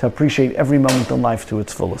 to appreciate every moment in life to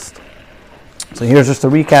its fullest. So here's just a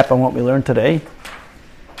recap on what we learned today.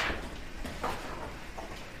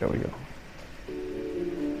 Here we go.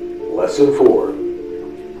 Lesson 4.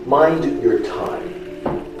 Mind your time,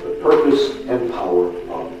 the purpose and power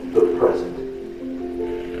of the present.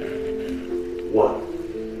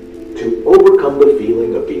 1. To overcome the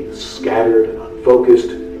feeling of being scattered and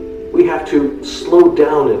unfocused, we have to slow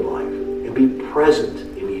down in life and be present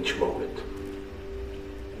in each moment.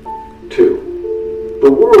 2.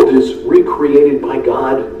 The world is recreated by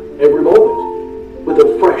God every moment with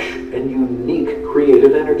a fresh and unique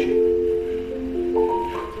creative energy.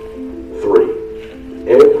 3.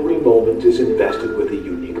 Every moment is invested with a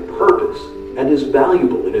unique purpose and is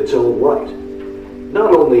valuable in its own right,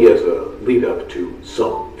 not only as a lead up to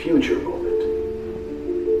some future moment.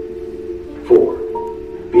 4.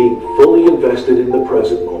 Being fully invested in the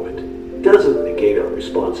present moment doesn't negate our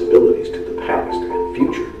responsibilities to the past and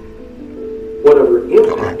future. Whatever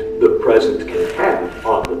impact the present can have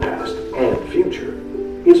on the past and future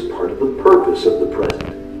is part of the purpose of the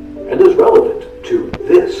present and is relevant to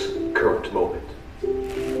this current moment.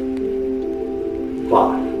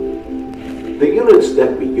 5. The units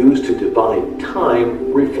that we use to divide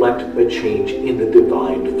time reflect a change in the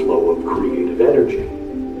divine flow of creative energy.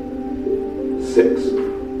 6.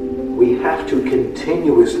 We have to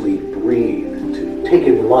continuously breathe to take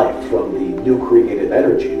in life from the new creative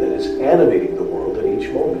energy that is animating the world in each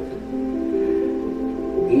moment.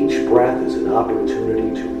 Each breath is an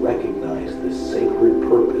opportunity to recognize the sacred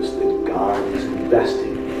purpose that God is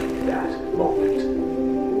investing in that moment.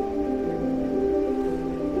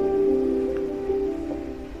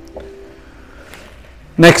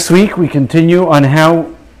 Next week we continue on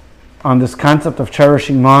this concept of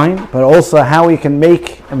cherishing mind, but also how we can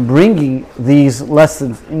make and bringing these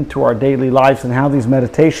lessons into our daily lives, and how these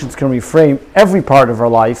meditations can reframe every part of our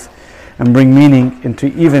life and bring meaning into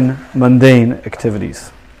even mundane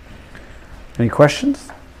activities. Any questions?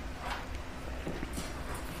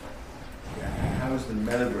 How is the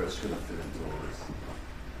metaverse going to fit into all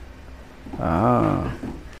this?